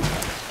city.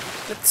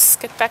 Let's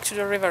get back to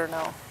the river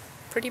now.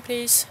 Pretty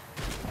please.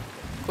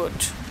 Good.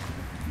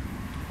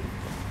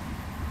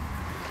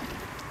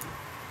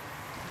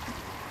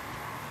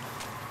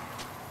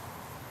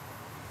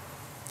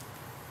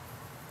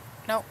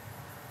 No.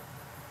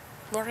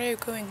 Where are you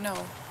going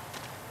now?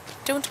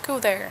 Don't go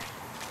there.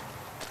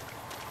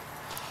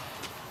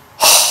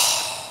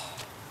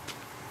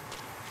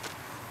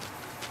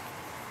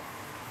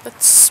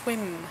 Let's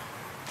swim.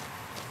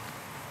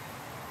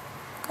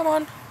 Come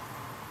on.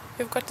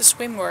 You've got the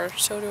swimwear,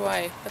 so do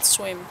I. Let's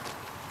swim.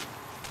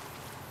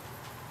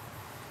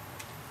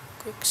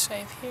 Quick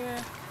save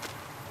here.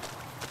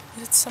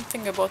 Is it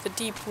something about the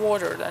deep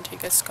water that he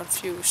gets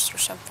confused or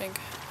something?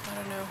 I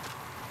don't know.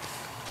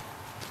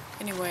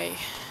 Anyway.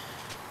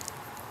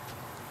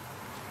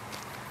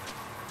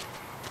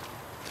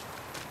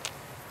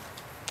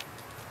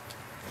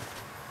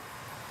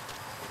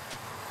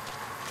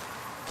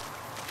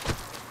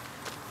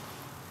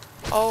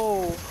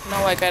 Oh,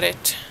 now I got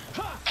it.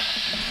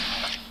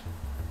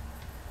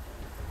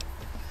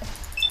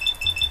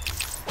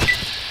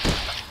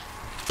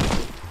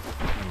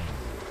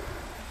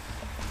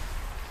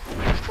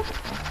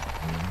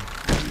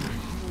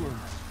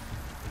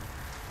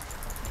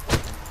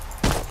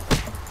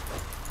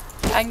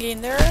 Hang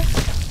in there.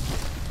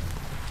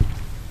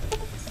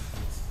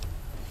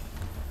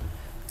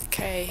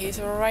 Okay, he's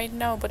alright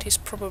now, but he's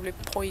probably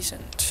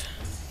poisoned.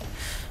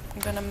 I'm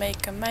gonna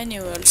make a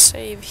manual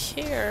save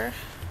here.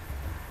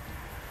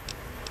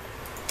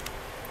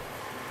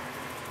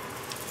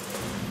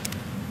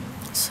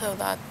 So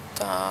that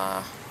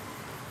our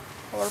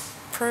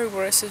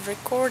progress is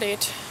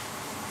recorded.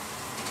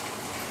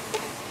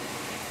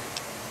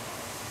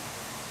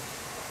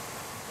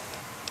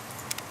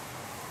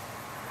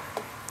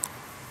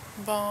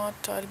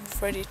 But I'll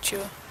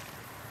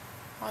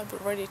be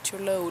ready to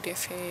load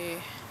if he...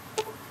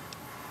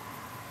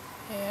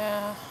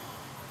 yeah,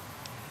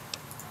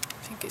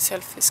 I think his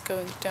health is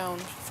going down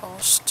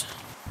fast.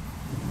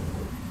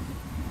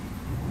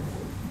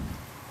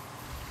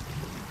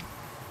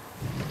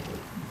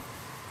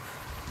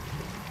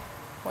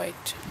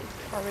 Wait,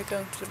 are we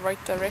going to the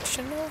right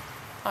direction now?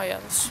 Ah yeah,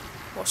 this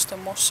was the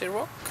mossy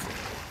rock.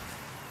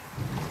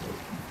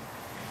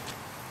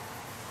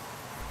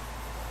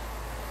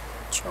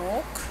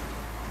 Chalk.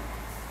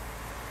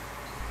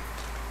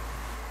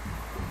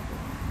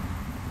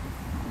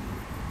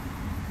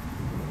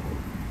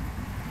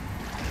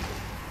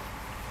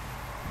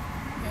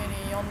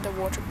 Any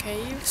underwater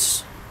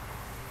caves?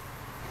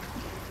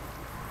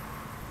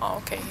 Oh,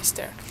 okay, he's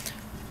there.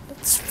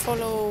 Let's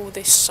follow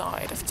this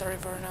side of the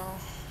river now.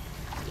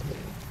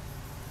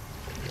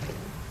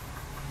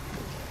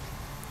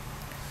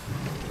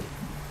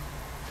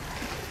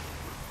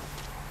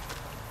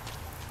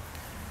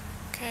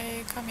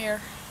 Okay, come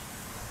here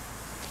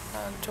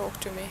and talk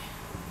to me.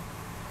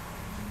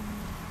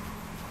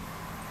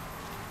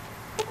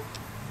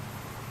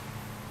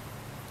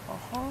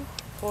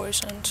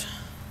 Poisoned.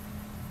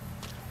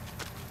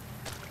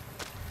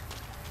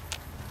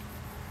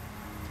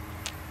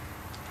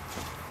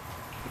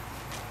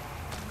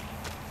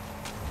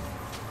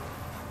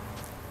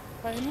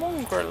 By a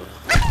mongrel.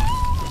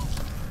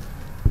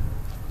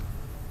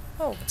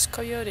 Oh, it's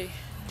coyote.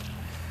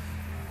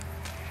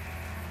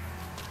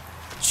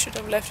 Should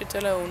have left it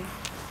alone.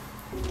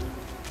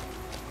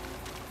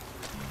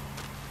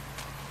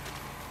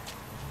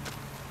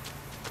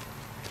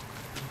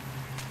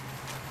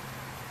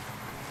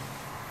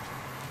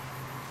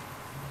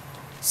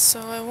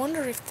 So I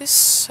wonder if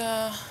this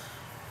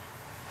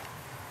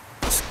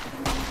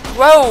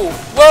whoa!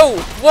 Whoa!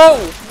 Whoa!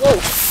 Whoa!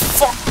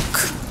 Fuck!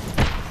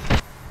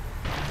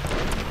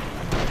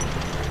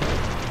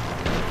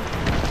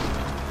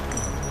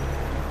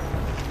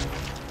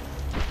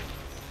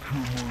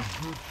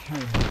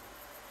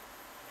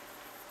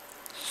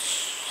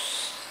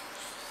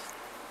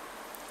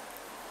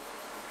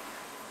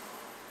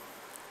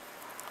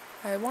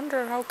 I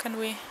wonder how can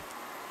we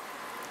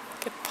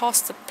get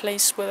past the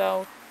place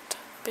without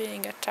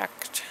being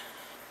attacked.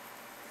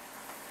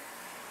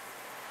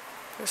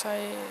 Because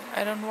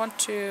I don't want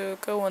to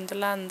go on the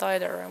land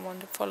either, I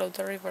want to follow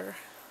the river.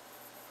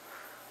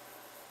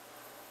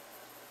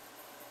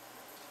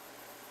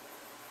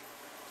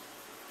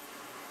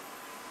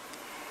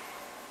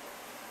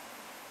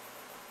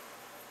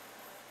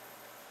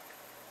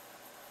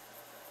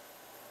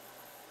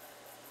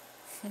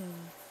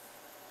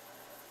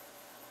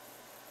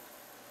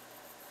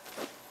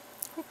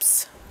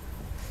 Oops.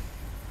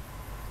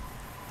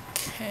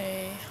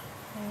 Okay.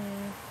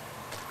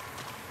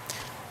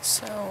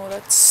 So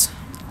let's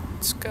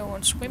go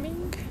on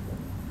swimming.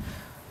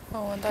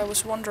 Oh, and I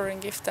was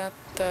wondering if that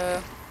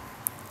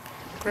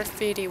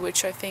graffiti,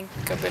 which I think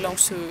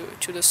belongs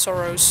to the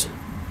Sorrows,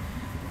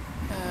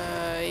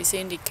 is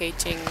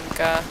indicating.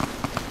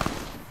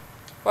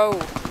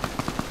 Whoa.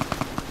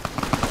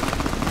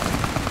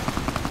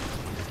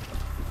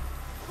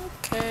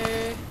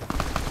 Okay.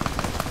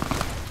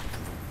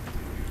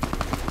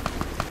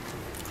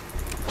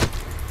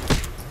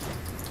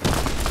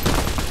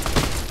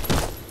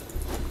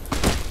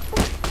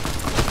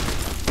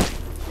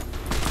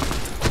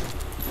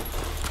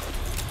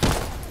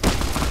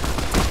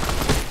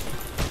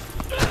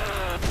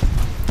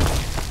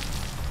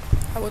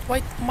 I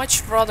would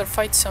much rather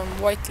fight some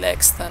white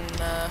legs than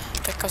the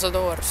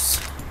cazadores.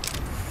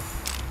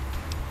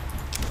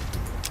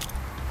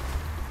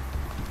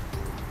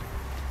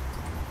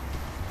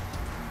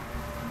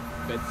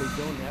 Bet they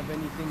don't have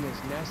anything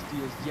as nasty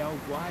as Yao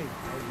Guai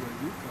out where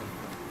you come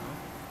from, huh?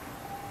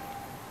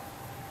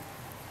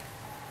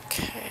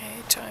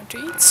 Okay, time to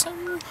eat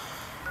some.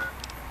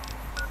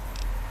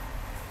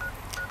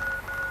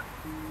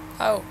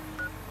 Oh.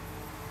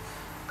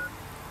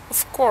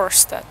 Of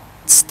course that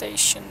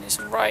station is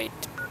right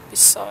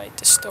beside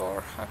the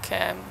store.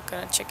 Okay, I'm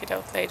gonna check it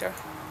out later.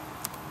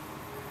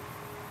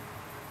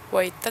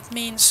 Wait, that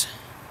means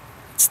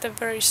it's the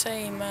very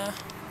same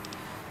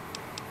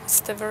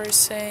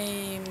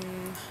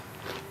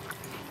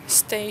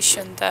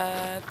station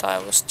that I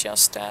was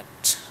just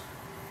at,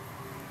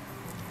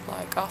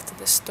 like after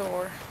the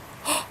store.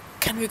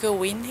 Can we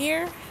go in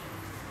here?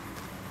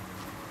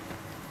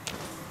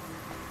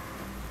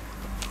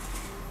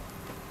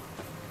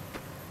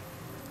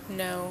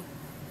 No.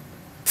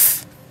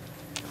 Pfft.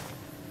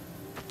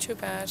 Too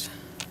bad.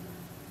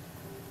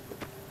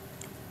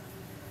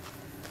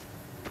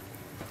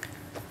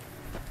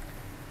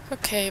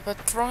 Okay,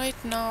 but right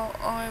now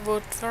I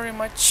would very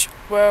much...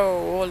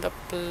 Whoa, all the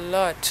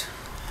blood.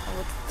 I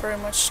would very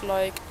much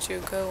like to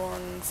go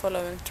on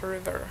following the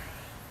river.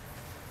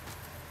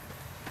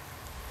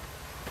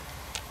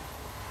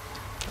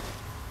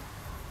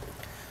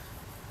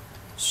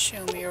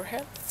 Show me your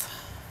health.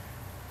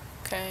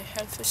 Okay,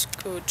 health is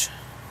good.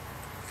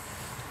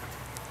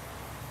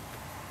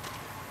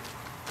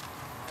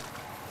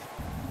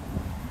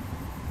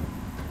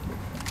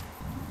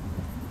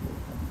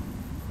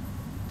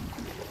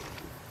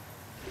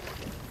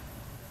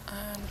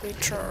 We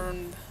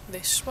turn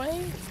this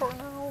way for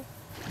now,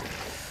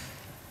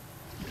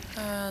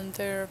 and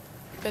there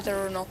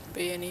better not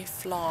be any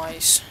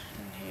flies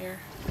in here.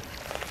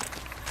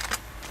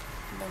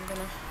 And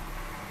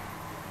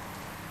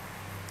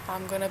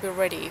I'm gonna be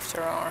ready if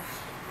there are.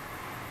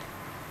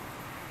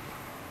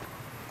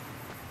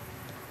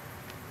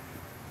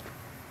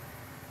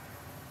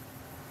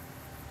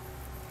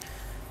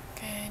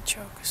 Okay,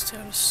 Joke is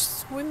still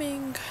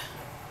swimming.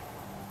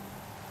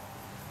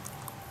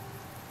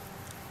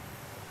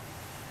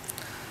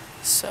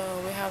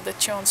 So we have the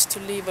chance to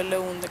leave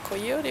alone the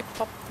coyote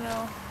pup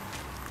now.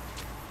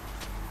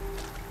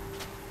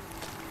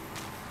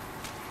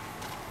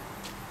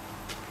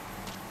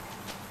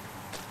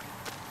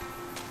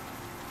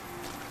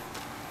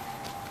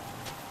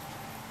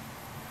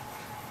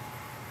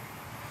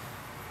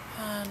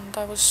 And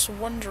I was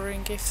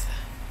wondering if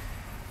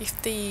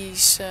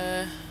these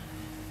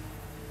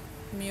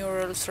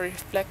murals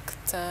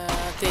reflect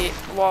the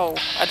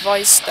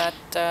advice that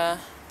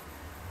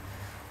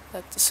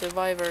the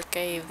survivor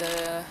gave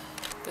the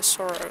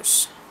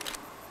Sorrows.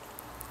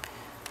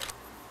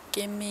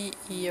 Give me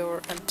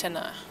your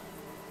antenna.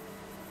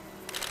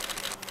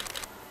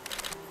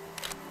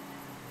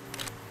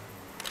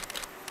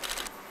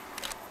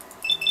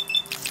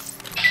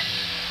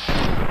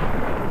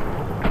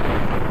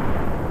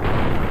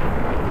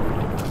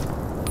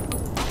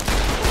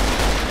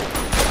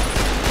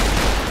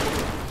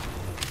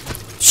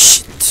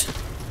 Shit.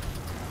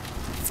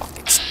 Fuck,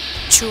 it's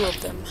two of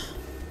them.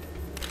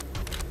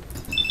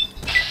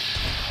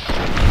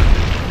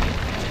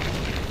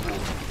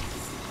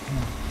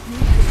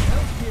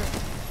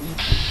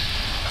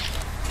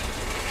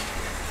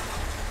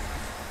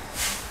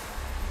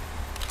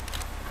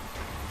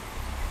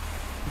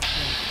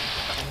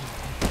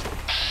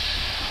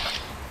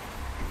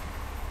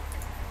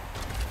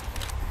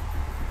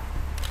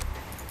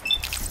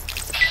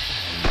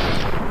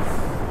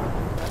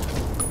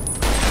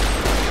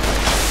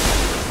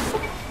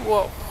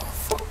 Whoa,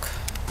 fuck.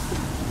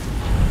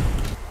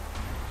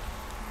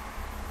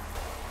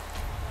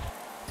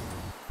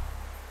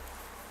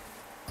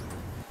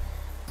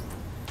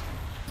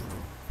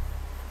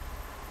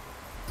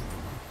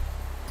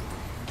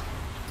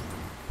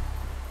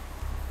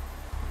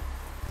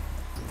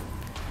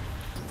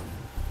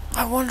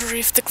 I wonder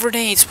if the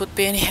grenades would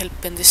be any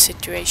help in this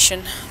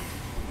situation.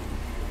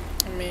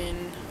 I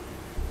mean,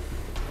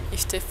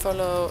 if they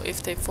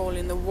fall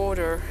in the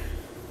water,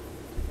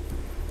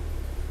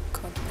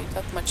 can't be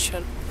that much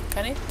help,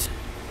 can it?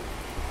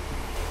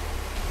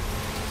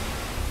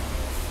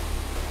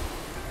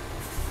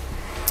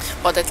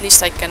 But at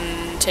least I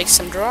can take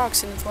some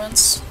drugs in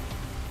once.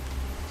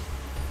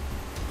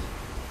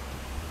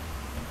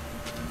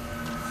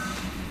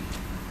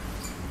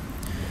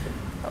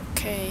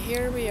 Okay,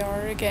 here we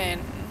are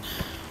again.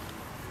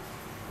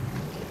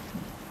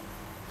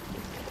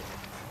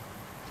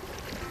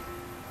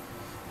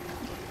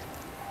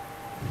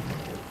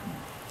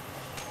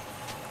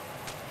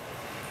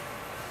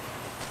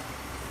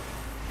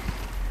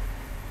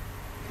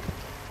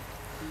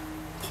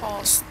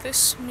 Past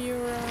this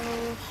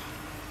mural.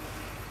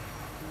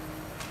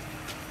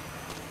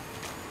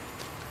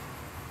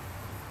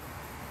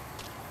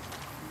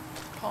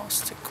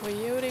 Past the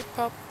coyote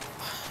pup.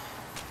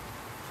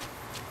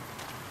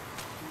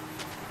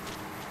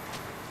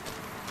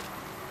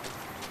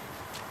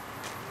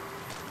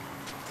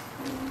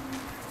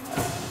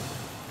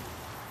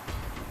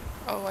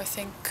 Oh, I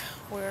think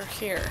we're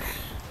here.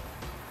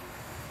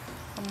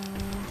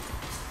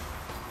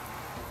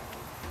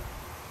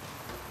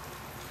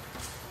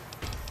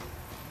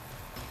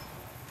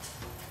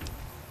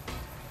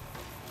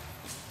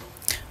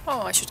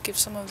 Oh, I should give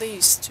some of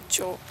these to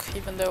Chalk,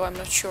 even though I'm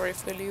not sure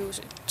if we'll use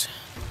it.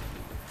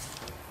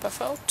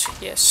 Buff out?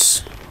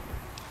 Yes.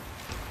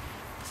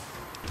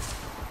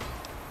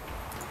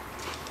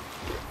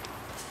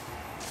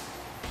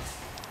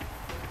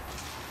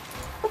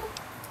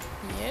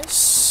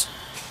 Yes.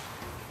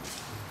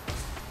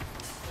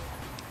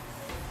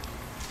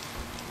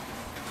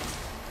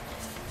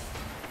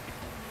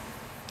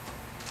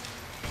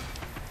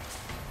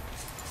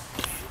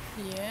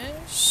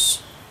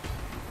 Yes.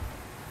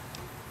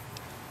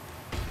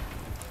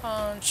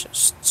 I'll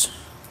just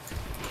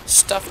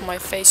stuff my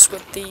face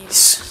with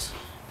these,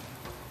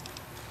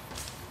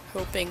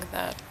 hoping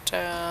that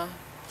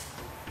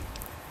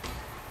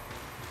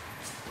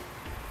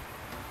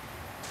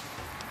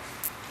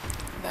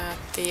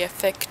the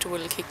effect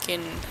will kick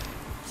in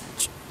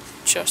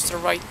just the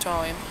right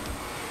time.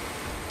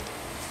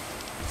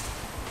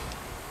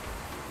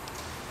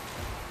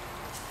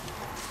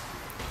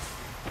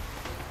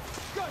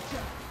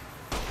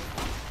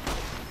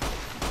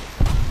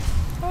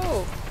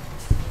 Oh,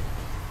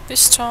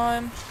 this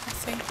time I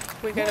think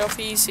we get off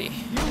easy.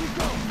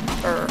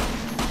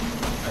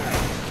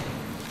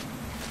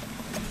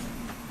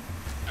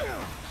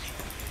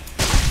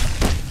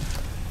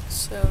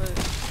 So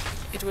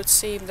it would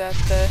seem that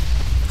the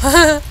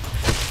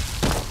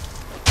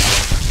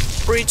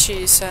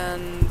bridges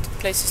and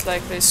places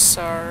like this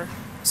are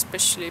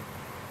especially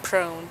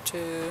prone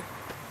to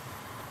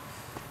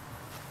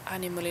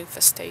animal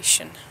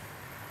infestation.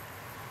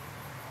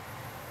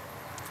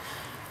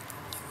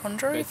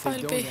 Wonder if I'll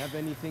be... don't have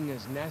anything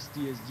as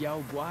nasty as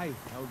Yao Guai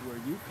out where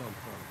you come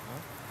from,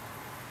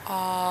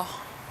 huh?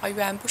 Are you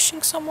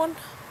ambushing someone?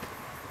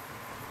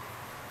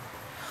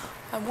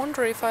 I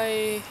wonder if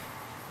I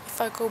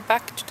go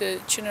back to the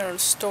general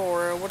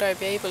store, would I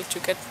be able to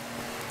get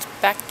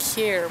back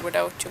here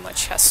without too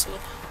much hassle?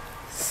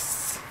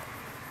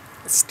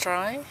 Let's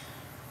try.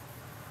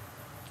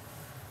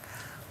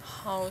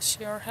 How's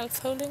your health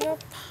holding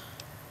up?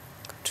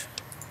 Good.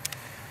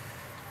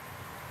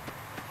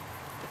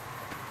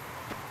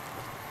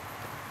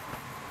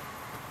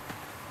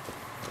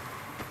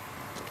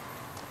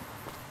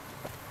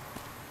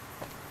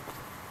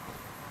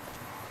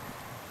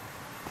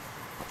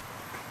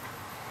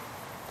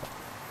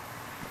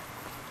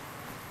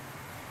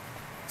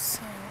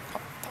 So,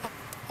 up, up,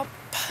 up.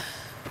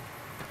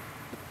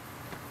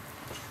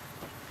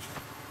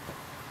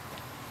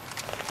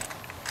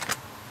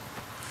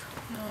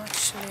 No,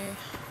 actually,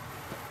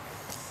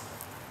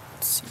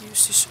 let's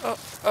use this.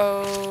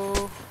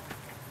 Uh-oh.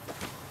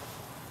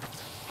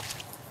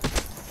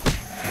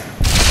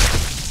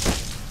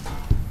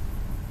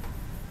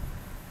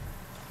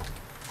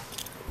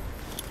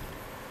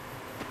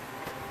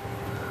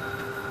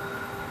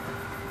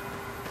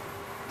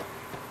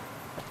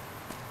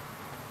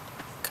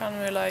 Can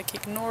we like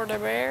ignore the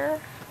bear?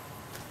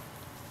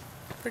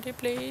 Pretty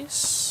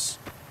please.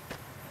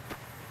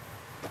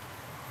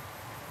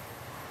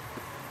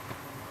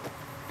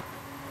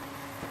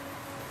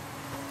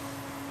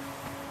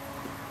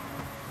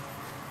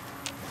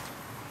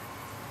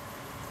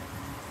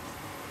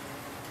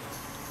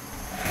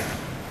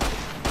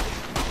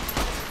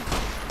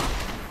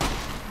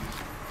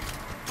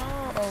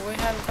 Oh, we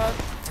have got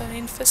an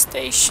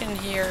infestation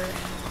here.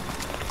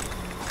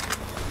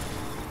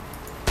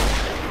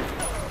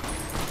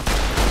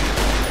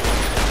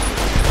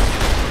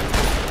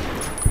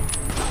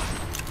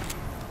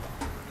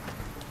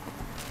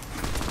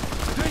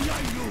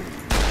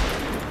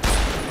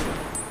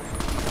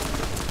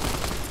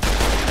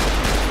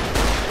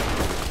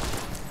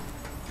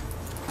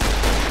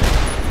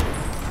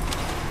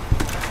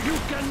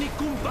 I'm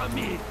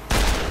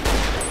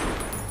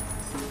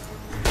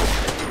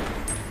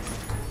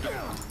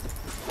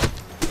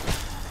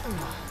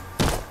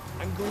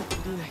going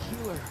to need a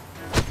healer.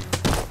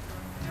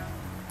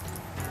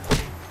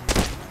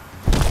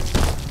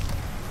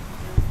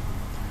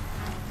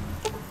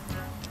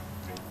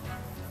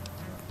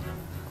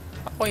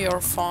 Oh,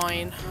 you're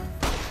fine.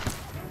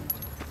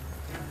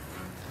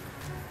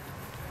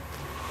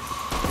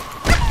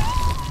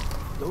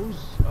 Those,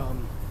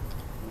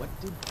 what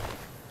did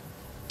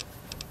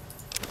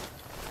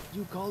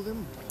you call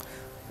them?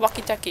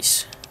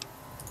 Wakkee-takkees.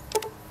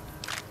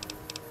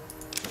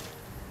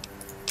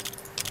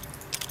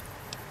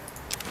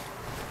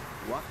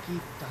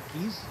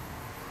 Wakkee-takkees?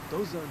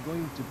 Those are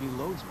going to be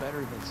loads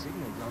better than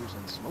signal drums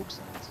and smoke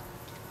signs.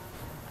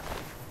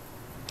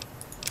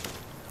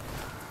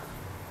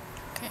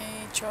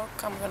 Okay,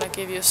 Jock, I'm gonna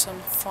give you some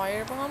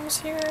fire bombs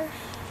here.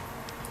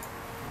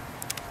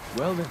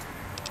 Well then,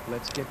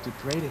 let's get to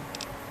trading.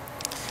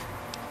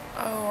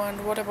 Oh,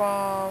 and what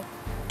about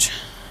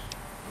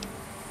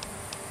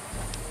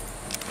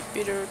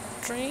bitter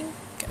drink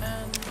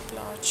and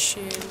blood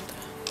shield?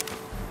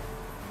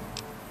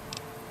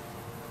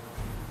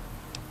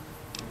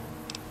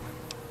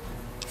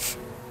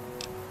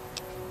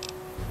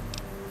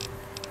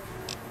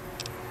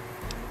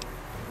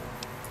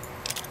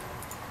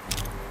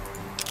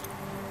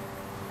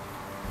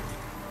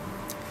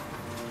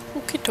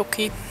 Okie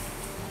dokie.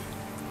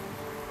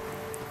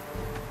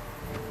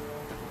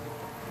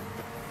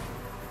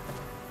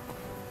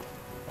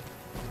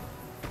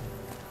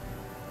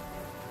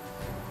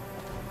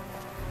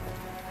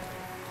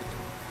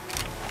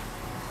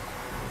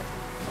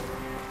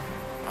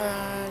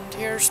 And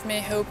here's me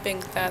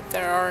hoping that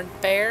there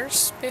aren't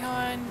bears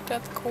behind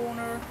that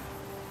corner.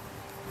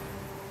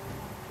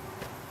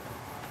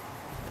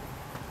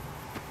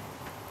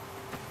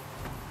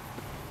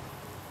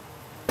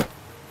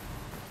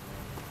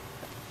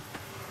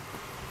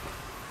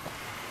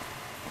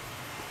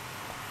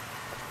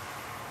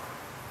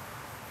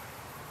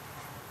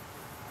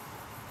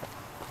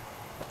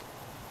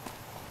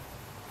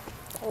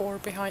 Or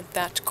behind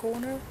that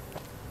corner.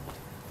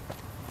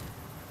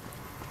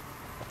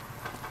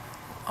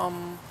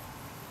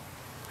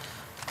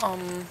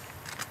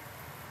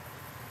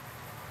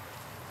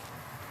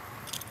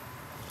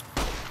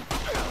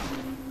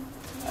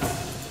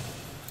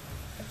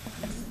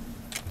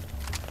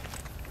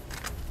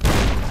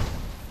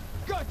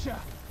 Gotcha!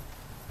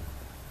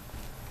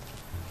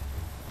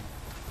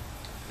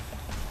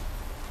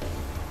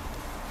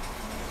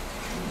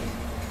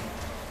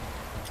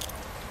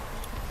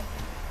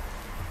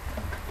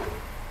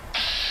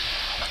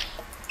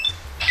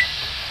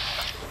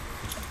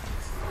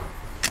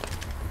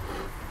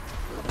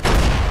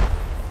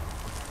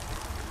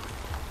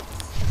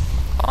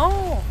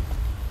 Oh!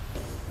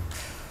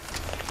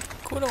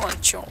 Good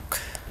one, Chunk.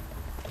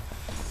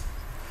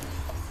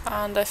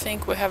 And I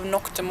think we have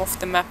knocked them off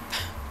the map,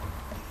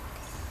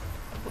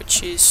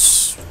 which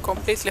is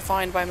completely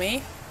fine by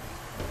me.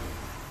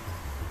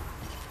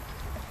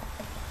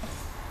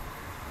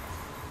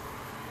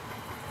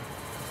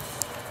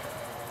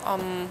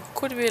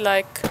 Could we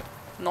like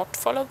not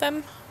follow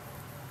them,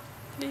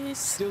 please?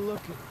 Still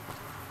looking,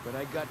 but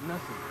I got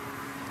nothing.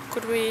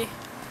 Could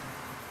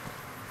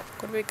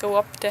we go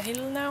up the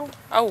hill now?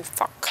 Oh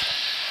fuck.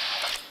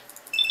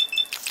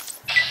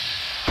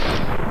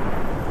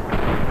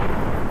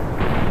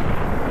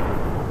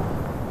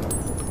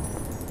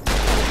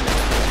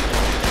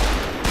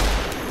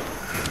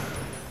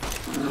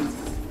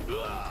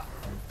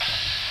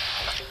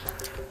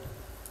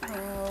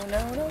 Oh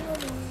no no no no.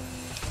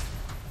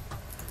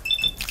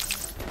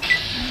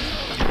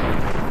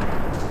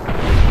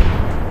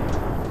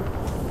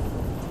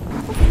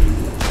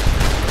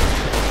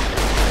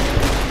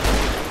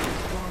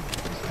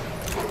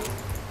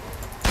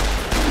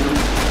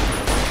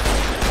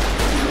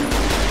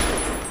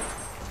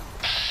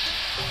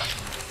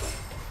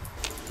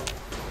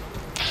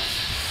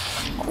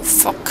 Oh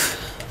fuck.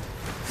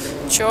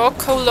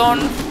 Joke, hold on.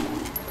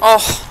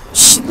 Oh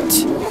shit.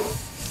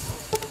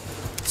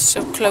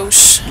 So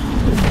close.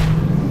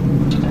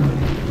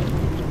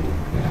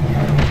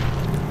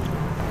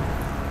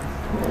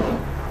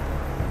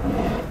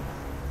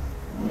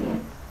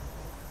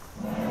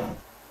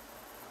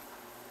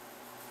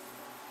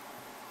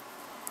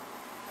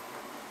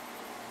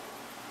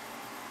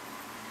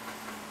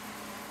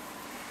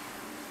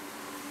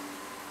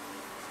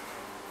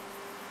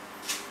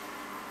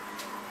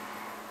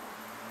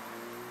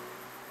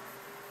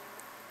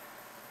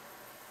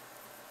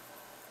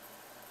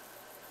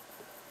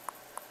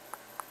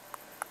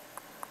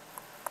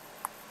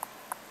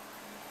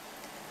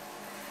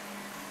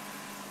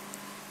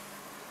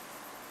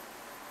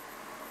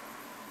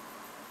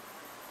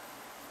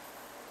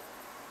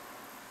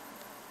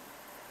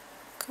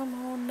 Come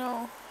on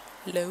now.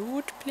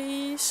 Load,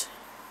 please.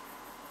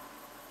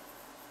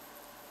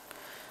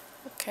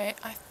 Okay,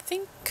 I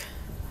think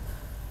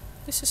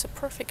this is a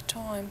perfect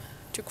time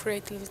to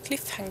create a little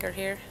cliffhanger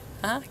here.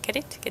 Get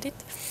it? Get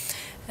it?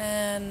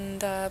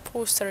 and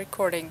pause the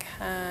recording,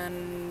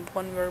 and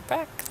when we're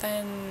back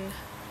then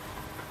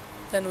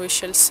we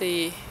shall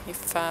see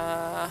if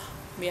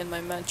me and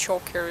my man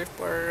Chalk here, if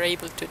we're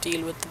able to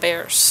deal with the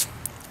bears.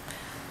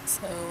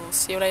 So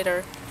see you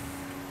later.